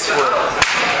serious for?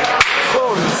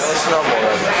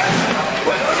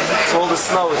 It's all the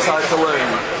snow, it's hard to learn.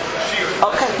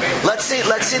 Okay, let's see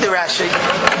the Rashi.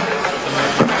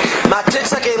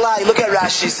 Matitzak elai, look at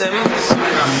Rashi, Sim.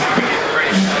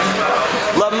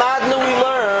 Lamadnu, we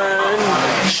learn,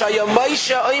 Shaya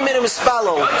Moshe oimer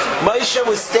mispalo. Moshe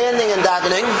was standing and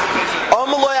davening.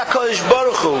 Amaloi HaKadosh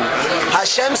Baruch Hu.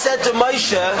 Hashem said to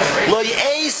Moshe, Lo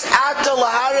yeis ata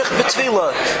laharich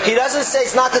b'tfilah. He doesn't say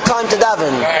it's not the time to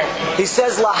daven. He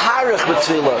says laharich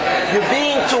b'tfilah. You're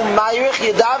being too mayrich,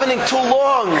 you're davening too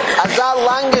long. Azal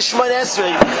langish mon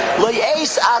esrei. Lo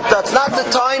yeis ata. It's not the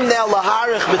time now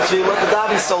laharich b'tfilah to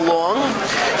daven so long.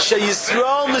 She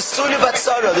Yisrael nisuni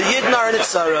batzara. The Yidden are in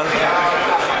its tzara.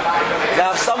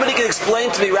 Now, if somebody can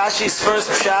explain to me Rashi's first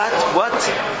pshat, what?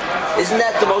 Isn't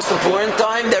that the most important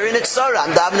time? They're in its tzara.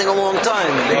 I'm davening a long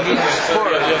time. They need to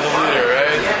support. You have the leader,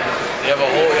 right? You have a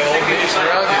whole nation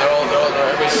around you.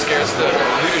 Everybody's scared. The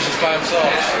leader's just by himself.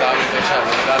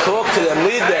 Talk to them,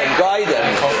 lead them, guide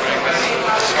them.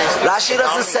 Rashi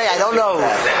doesn't say, I don't know.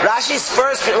 Rashi's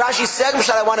second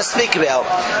pshat I want to speak about.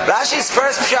 Rashi's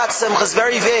first pshat Simcha is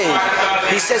very vague.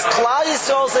 He says, Klal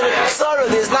Yisrael's in a tzara.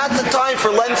 There's not the time for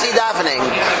lengthy davening.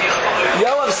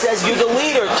 Yoav says, you're the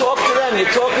leader. Talk to them. You're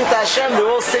talking to Hashem. They're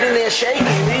all sitting there shaking.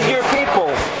 Lead your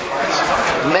people.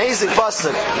 Amazing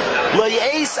pasuk. Lo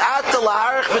yeis ata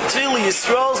laharich b'tfilah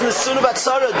Yisrael's nesuna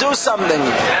batzara. Do something.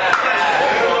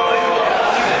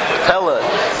 Tell her.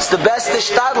 It's the best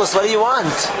ishtadlus. What do you want?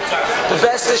 The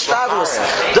best ishtadlus.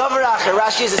 Dover acher.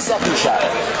 Rashi is the second shot.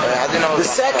 The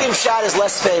second shot is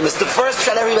less famous. The first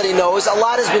shot everybody knows. A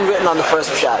lot has been written on the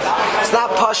first shot. It's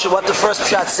not pasha what the first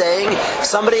shot's saying. If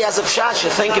somebody has a shot,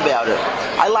 you think about it.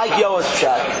 I like Yoav's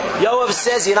shot. Yoav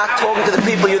says you're not talking to the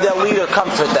people. You're their leader.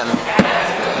 Comfort them.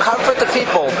 Comfort the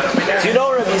people. Do you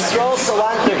know Rabbi Yisrael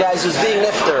Salanter, guys, who's being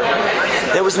nifter?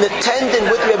 There was an attendant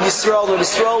with Rabbi Yisrael. Rabbi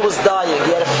Yisrael was dying.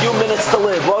 He had a few minutes to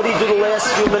live. What did he do the last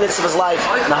few minutes of his life?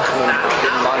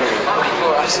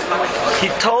 He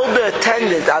told the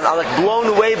attendant, I'm like blown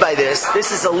away by this.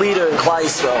 This is a leader in Klal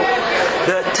Yisrael.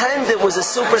 The attendant was a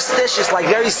superstitious, like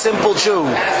very simple Jew.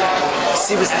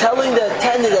 So he was telling the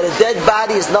attendant that a dead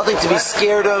body is nothing to be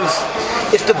scared of.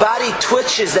 If the body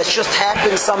twitches, that just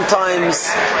happens sometimes.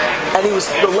 And he was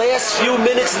the last few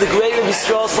minutes of the great Rabbi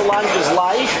Yisrael Salanter's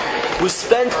life was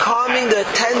spent calming the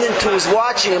attendant who was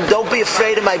watching him. Don't be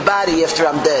afraid of my body after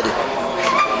I'm dead.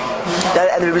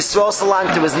 And Rabbi Yisrael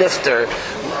Salanter was nifter.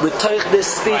 We took this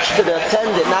speech to the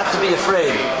attendant not to be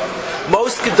afraid.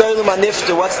 Most gedolim are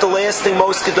nifter. What's the last thing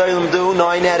most gedolim do?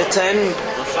 9 out of 10?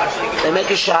 They make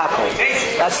a shackle.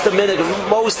 That's the minute of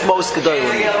most gedolim.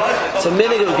 It's a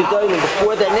minute of gedolim.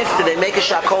 Before they're nifter, they make a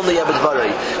shackle on the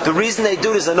yabadvari. The reason they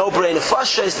do it is a no-brainer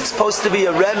fasha. It's supposed to be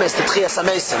a remes to Tchias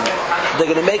HaMesim. They're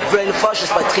going to make brain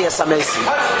fashas by Tchias HaMesim.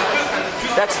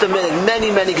 That's the minute. Many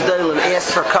gedolim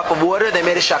asked for a cup of water. They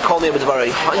made a shackle on the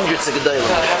yabadvari. Hundreds of gedolim.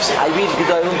 I read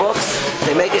gedolim books.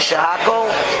 They make a shackle.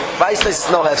 Vice is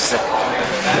no hefsek.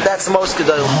 That's most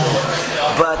gedolim.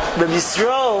 But Rabbi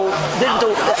Yisrael didn't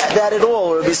do that at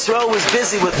all. Rabbi Yisrael was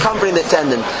busy with comforting the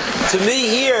attendant. To me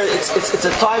here, it's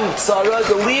a time of tzara.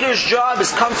 The leader's job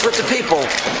is comfort the people.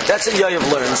 That's what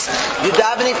Yoav learns. You're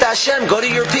davening to Hashem, go to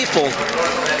your people.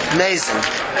 Amazing.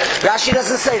 Rashi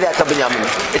doesn't say that to Binyamin.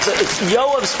 It's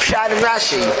Yoav's pshat in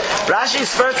Rashi.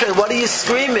 Rashi's first pshat, what are you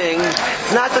screaming?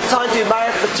 It's not the time to be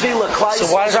married for tefillah.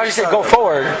 So why does Rashi say go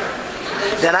forward?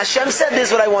 Then Hashem said, this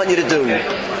is what I want you to do.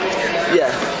 Yeah.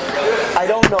 I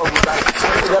don't know.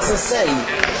 It doesn't say.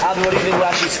 What do you think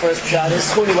Rashi's first pshat is?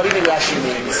 Chuni, what do you think Rashi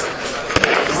means?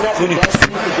 Isn't that the best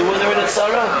thing to do when they're in a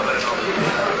tzara?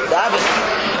 Daven.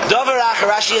 Dover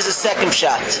Rashi has a second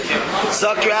shot.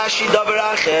 Zok Rashi davar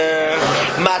acher.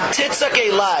 Matitzak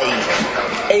elai.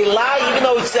 Elai, even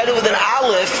though it's said it with an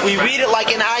aleph, we read it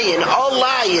like an ayin.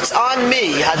 Olai, it's on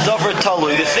me. Hadavar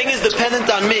talui. The thing is dependent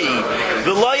on me.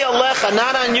 V'lo yalecha,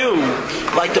 not on you.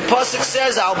 Like the pasuk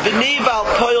says, Al b'niv al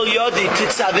poil yodi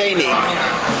titzaveni.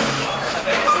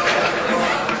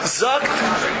 Zok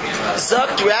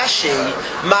Rashi.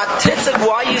 Matitzak,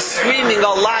 why are you screaming?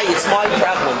 Olai, it's my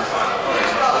problem.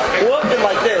 Often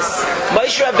like this,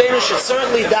 Moshe Rabbeinu should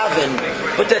certainly daven,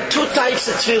 but there are two types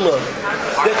of tefillah.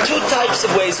 There are two types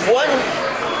of ways. One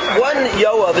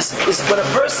Yoav is when a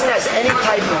person has any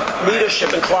type of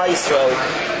leadership in Klal Yisrael,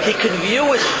 he could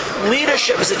view it,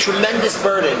 leadership as a tremendous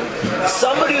burden.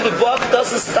 Somebody who the buck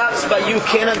doesn't stop by you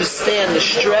can't understand the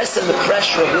stress and the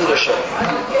pressure of leadership.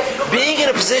 Being in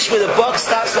a position where the buck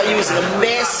stops by you is a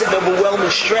massive,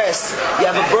 overwhelming stress. You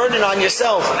have a burden on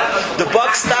yourself. The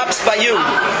buck stops by you.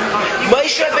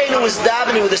 Moshe Rabbeinu was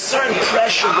davening with a certain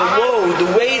pressure, the load, the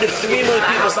weight of 3 million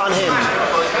people is on him.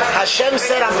 Hashem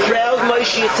said, I'm proud,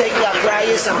 Moshe, you take the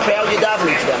achrayus, I'm proud you're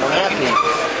davening for them, I'm happy.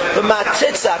 But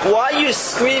Matitzak, why are you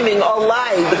screaming, oh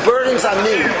lie, the burden's on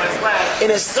me?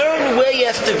 In a certain way you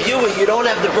have to view it, you don't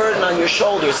have the burden on your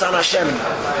shoulder, it's on Hashem.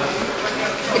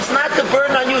 It's not the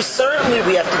burden on you. Certainly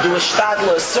we have to do a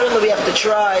shtadla. Certainly we have to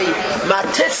try.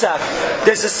 Matitzak.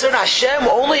 There's a certain Hashem,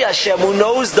 only Hashem, who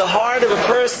knows the heart of a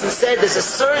person, said there's a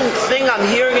certain thing I'm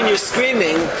hearing in your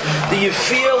screaming that you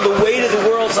feel the weight of the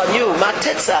world's on you.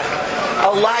 Matitzak.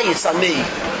 Allah, it's on me.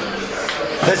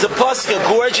 There's a pasuk, a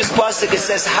gorgeous pasuk. It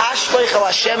says, "Hashleich al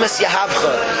Hashem es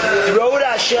yahavcha." Throw to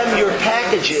Hashem your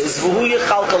packages. V'hu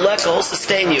yichalkaleka, He'll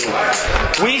sustain you.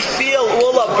 We feel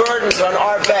all our burdens are on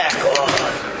our back. Oh.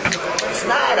 It's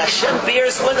not. Hashem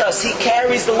bears with us. He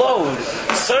carries the load.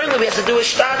 Certainly, we have to do a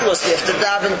shtadlos. We have to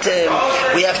daven to Him.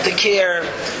 We have to care.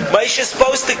 Moshe is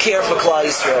supposed to care for Klal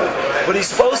Yisrael, but he's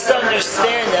supposed to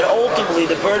understand that ultimately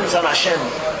the burden's on Hashem.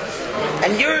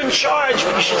 And you're in charge,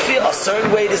 but you should feel a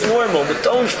certain weight is normal, but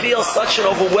don't feel such an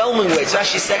overwhelming weight. It's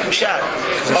actually second shot.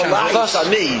 Allah, it's on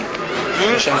me.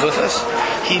 Hashem's with us.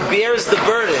 He bears the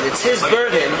burden. It's His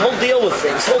burden. He'll deal with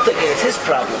things. He'll take it. It's His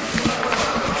problem.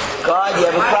 God, you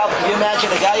have a problem. Can you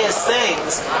imagine a guy has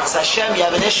things? It's Hashem, you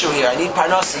have an issue here. I need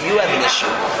parnasa. You have an issue.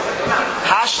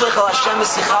 Hashlich al Hashem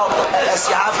es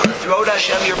yahavcha. Throw to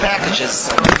Hashem your packages.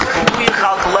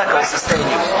 He'll sustain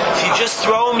you. If you just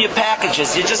throw Him your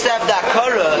packages, you just have that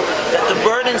kara that the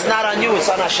burden's not on you, it's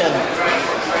on Hashem.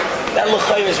 That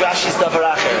l'chayr is Rashi's davar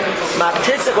acher.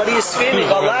 Matitzak, what are you screaming?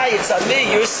 Allah, it's on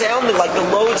me. You're sounding like the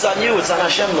load's on you. It's on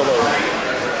Hashem, the load.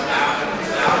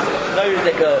 No,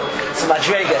 it's a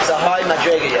madrega. It's a high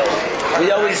madrega, yo. We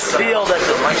always feel that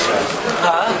the...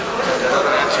 Huh?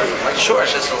 Sure.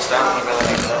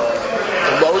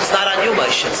 The load's not on you,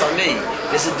 Moshe. It's on me.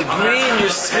 There's a degree in your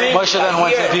screaming. Moshe then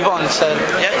went to the people and said...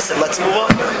 Yeah, he said, let's move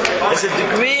on. There's a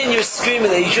degree in your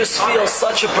screaming that you just feel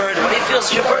such a burden. What do you feel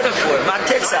such a burden for?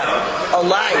 Matitzak. A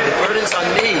lie. The burden's on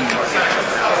me.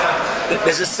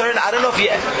 There's a certain, I don't know if you,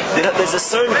 there's a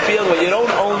certain feeling when you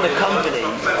don't own the company,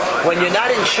 when you're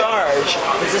not in charge,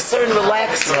 there's a certain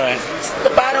relaxing. Right.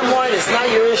 The bottom line is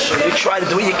not your issue. You try to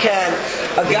do what you can.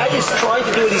 A guy who's trying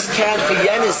to do what he can for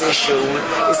Yena's issue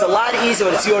is a lot easier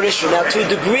when it's your issue. Now, to a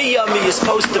degree, Yummy, you're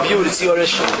supposed to view it as your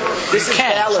issue. This is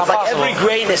balance. Like every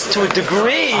greatness, to a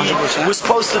degree, 100%. We're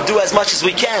supposed to do as much as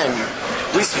we can.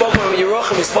 We spoke when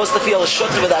Yeruchim, we're supposed to feel a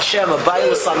shutta with Hashem, a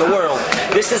bias on the world.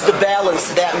 This is the balance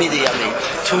to that midah, Yummy.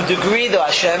 To a degree, though,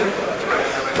 Hashem,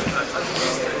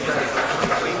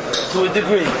 to a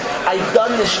degree. I've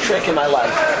done this trick in my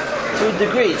life. To a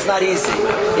degree, it's not easy.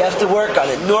 You have to work on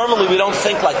it. Normally, we don't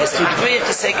think like this. To a degree, you have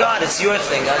to say, God, it's your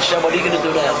thing. Hashem, what are you going to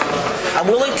do now? I'm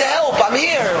willing to help. I'm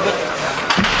here. But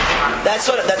that's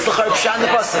the Charb Shan the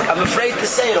Pasuk. I'm afraid to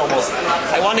say it almost.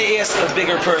 I want to ask a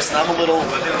bigger person. I'm a little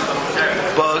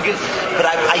bug. But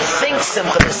I think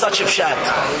Simcha is such a pshat.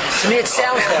 To me, it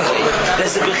sounds that way.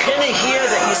 There's a bechina here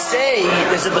that you say,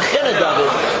 there's a bechina, David,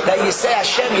 that you say,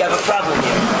 Hashem, you have a problem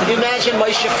here. Can you imagine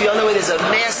Moshe feeling away? There's a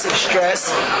massive stress.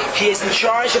 He is in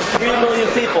charge of 3 million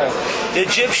people. The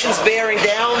Egyptians bearing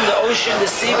down the ocean, the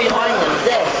sea behind them,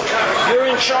 death. You're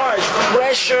in charge.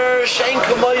 Pressure, shein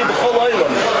kamoyu b'chol oilam.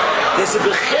 There's a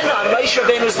bechina on Moshe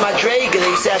Rabbeinu's madrega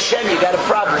that you say, Hashem, you got a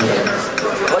problem here.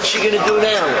 What's she going to do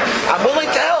now? I'm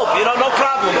willing to help. You know, no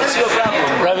problem. It's your problem.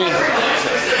 Rabbi,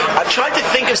 I'm trying to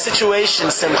think of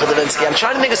situations, Simcha Davinsky. I'm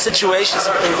trying to think of situations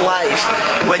in life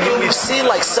when we've seen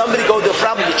like somebody go through a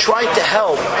problem, you're trying to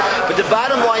help, but the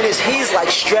bottom line is he's like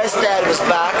stressed out of his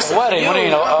box. Wedding. What do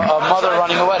you know? A mother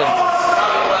running a wedding.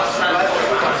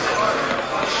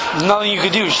 Nothing you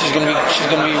could do. She's gonna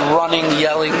be running,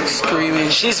 yelling, screaming.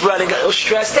 She's running,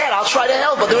 stressed out. I'll try to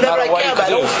help. I'll do whatever I can. But I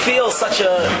don't feel such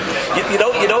a.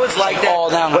 You know, it's like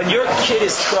that. When your kid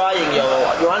is crying,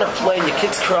 you're on a plane, your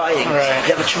kid's crying. Right.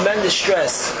 You have a tremendous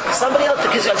stress. Somebody else,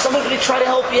 because somebody can try to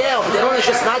help you out, but they don't. It's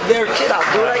just not their kid. I'll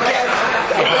do what I can.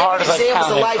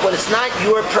 Examples of life, but it's not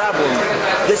your problem.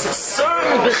 There's a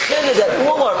certain bechina that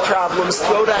all our problems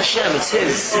throw to Hashem. It's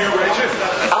His.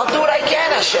 I'll do what I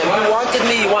can, Hashem. You wanted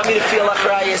me. You want me to feel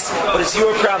achrayus, but it's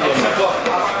your problem.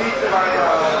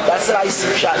 That's what I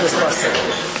see shot in this pasuk.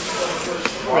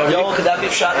 Yo, could that be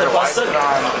shot in the pasuk?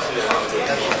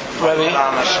 Rabbi?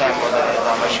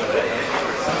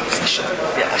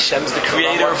 Yeah, Hashem's the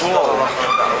creator of all.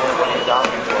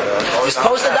 You're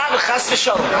supposed to daven chas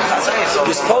v'shalom.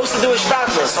 You're supposed to do a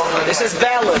shtadlus. This is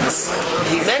balance.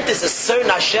 He meant there's a certain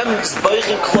Hashem's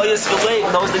boichin kloyas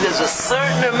v'leib knows that there's a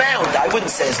certain amount. I wouldn't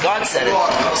say as God said it.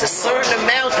 There's a certain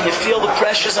amount and you feel the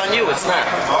pressures on you. It's not.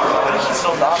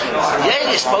 Yeah,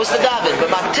 you're supposed to daven. But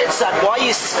my titzak, why are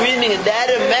you screaming in that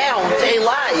amount? They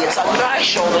lie. It's on my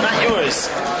shoulder, not yours.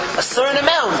 A certain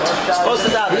amount. You're supposed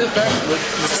to daven.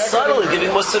 It's subtly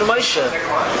giving Musa to Moshe.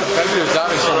 Maybe he was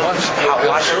davening so much,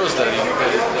 it shows that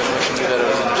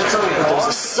there's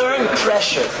a certain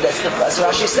pressure. That's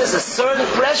what Rashi says. A certain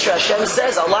pressure. Hashem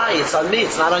says, Allah, it's on me.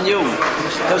 It's not on you.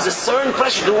 There's a certain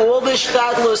pressure. Do all the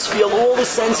shtadlus, feel all the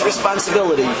sense of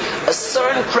responsibility. A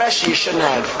certain pressure you shouldn't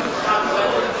have.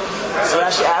 So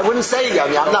Rashi, I wouldn't say.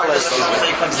 I'm not listening.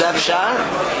 Is that Pshat?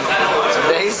 It's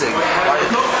amazing.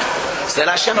 So then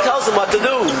Hashem tells him what to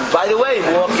do. By the way,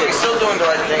 walk it. He's still doing the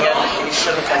right thing, and he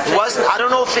shouldn't have. It wasn't. I don't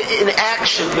know if in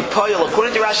action, the poil.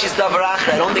 According to Rashi's davar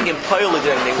achra, I don't think in poil he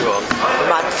did anything wrong.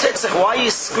 But tzitzach, why are you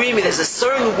screaming? There's a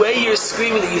certain way you're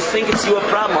screaming that you think it's your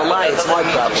problem. Allah, it's my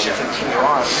problem.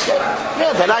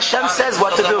 Yeah. Then Hashem says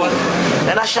what to do.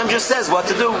 Then Hashem just says what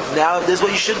to do. Now this is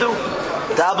what you should do.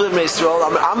 I'm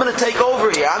going to take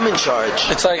over here. I'm in charge.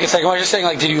 It's like when you're saying,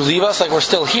 like, did you leave us? Like, we're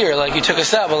still here. Like, you took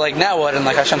us out, but like, now what? And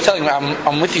like Hashem's telling me,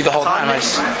 I'm with you the whole time.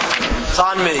 It's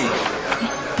on me.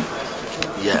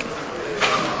 Yeah.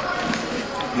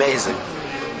 Amazing.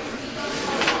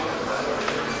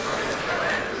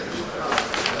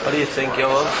 What do you think,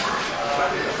 Yoav?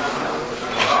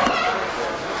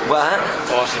 What?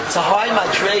 Awesome. It's a high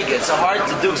madrega. It's hard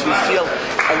to do because we feel,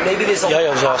 and maybe there's a.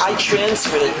 Awesome. I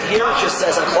transferred it. Here it just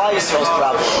says on Klaius's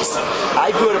problems.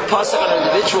 I brought a pasuk on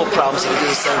individual problems. You can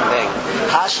do the same thing.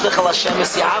 Hashlech al Hashem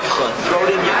es yavcha. Throw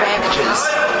it in your packages.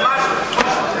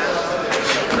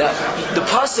 Now, the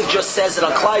pasuk just says it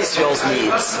on Klaius's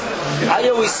needs. I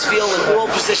always feel in all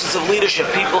positions of leadership,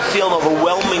 people feel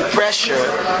overwhelming pressure.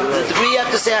 The degree you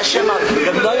have to say Hashem.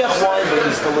 Rabbi Noach Weinberg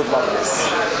used to live like this.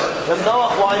 Rabbi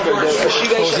Noach Weinberg, the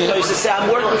Shiva used to say, "I'm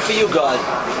working for you, God.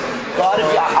 God,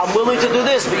 I'm willing to do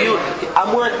this, but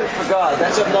I'm working for God."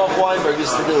 That's what Noach Weinberg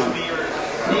used to do.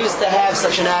 He used to have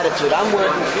such an attitude. I'm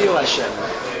working for you, Hashem.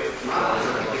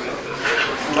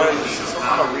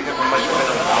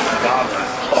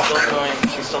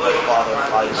 She's still doing father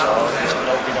of life, so there's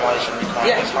no reason why he shouldn't be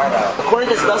crying his heart out. According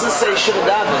to this, doesn't say he should have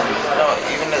daven. No,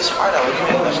 even his heart out,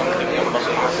 even if something to be a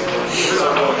Muslim, he's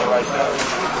still doing the right thing.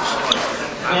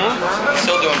 He's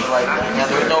still doing the right thing. Yeah,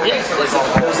 there was no reason.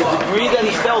 There was a degree that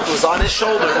he felt was on his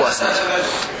shoulder, it wasn't.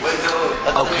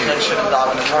 That doesn't mean that he shouldn't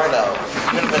daven his heart out.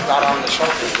 Even if it's not on the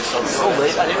shoulder, he's still doing it. So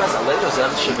late, I didn't realize that late was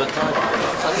on Shabbat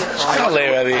time.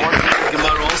 Late, Rabbi.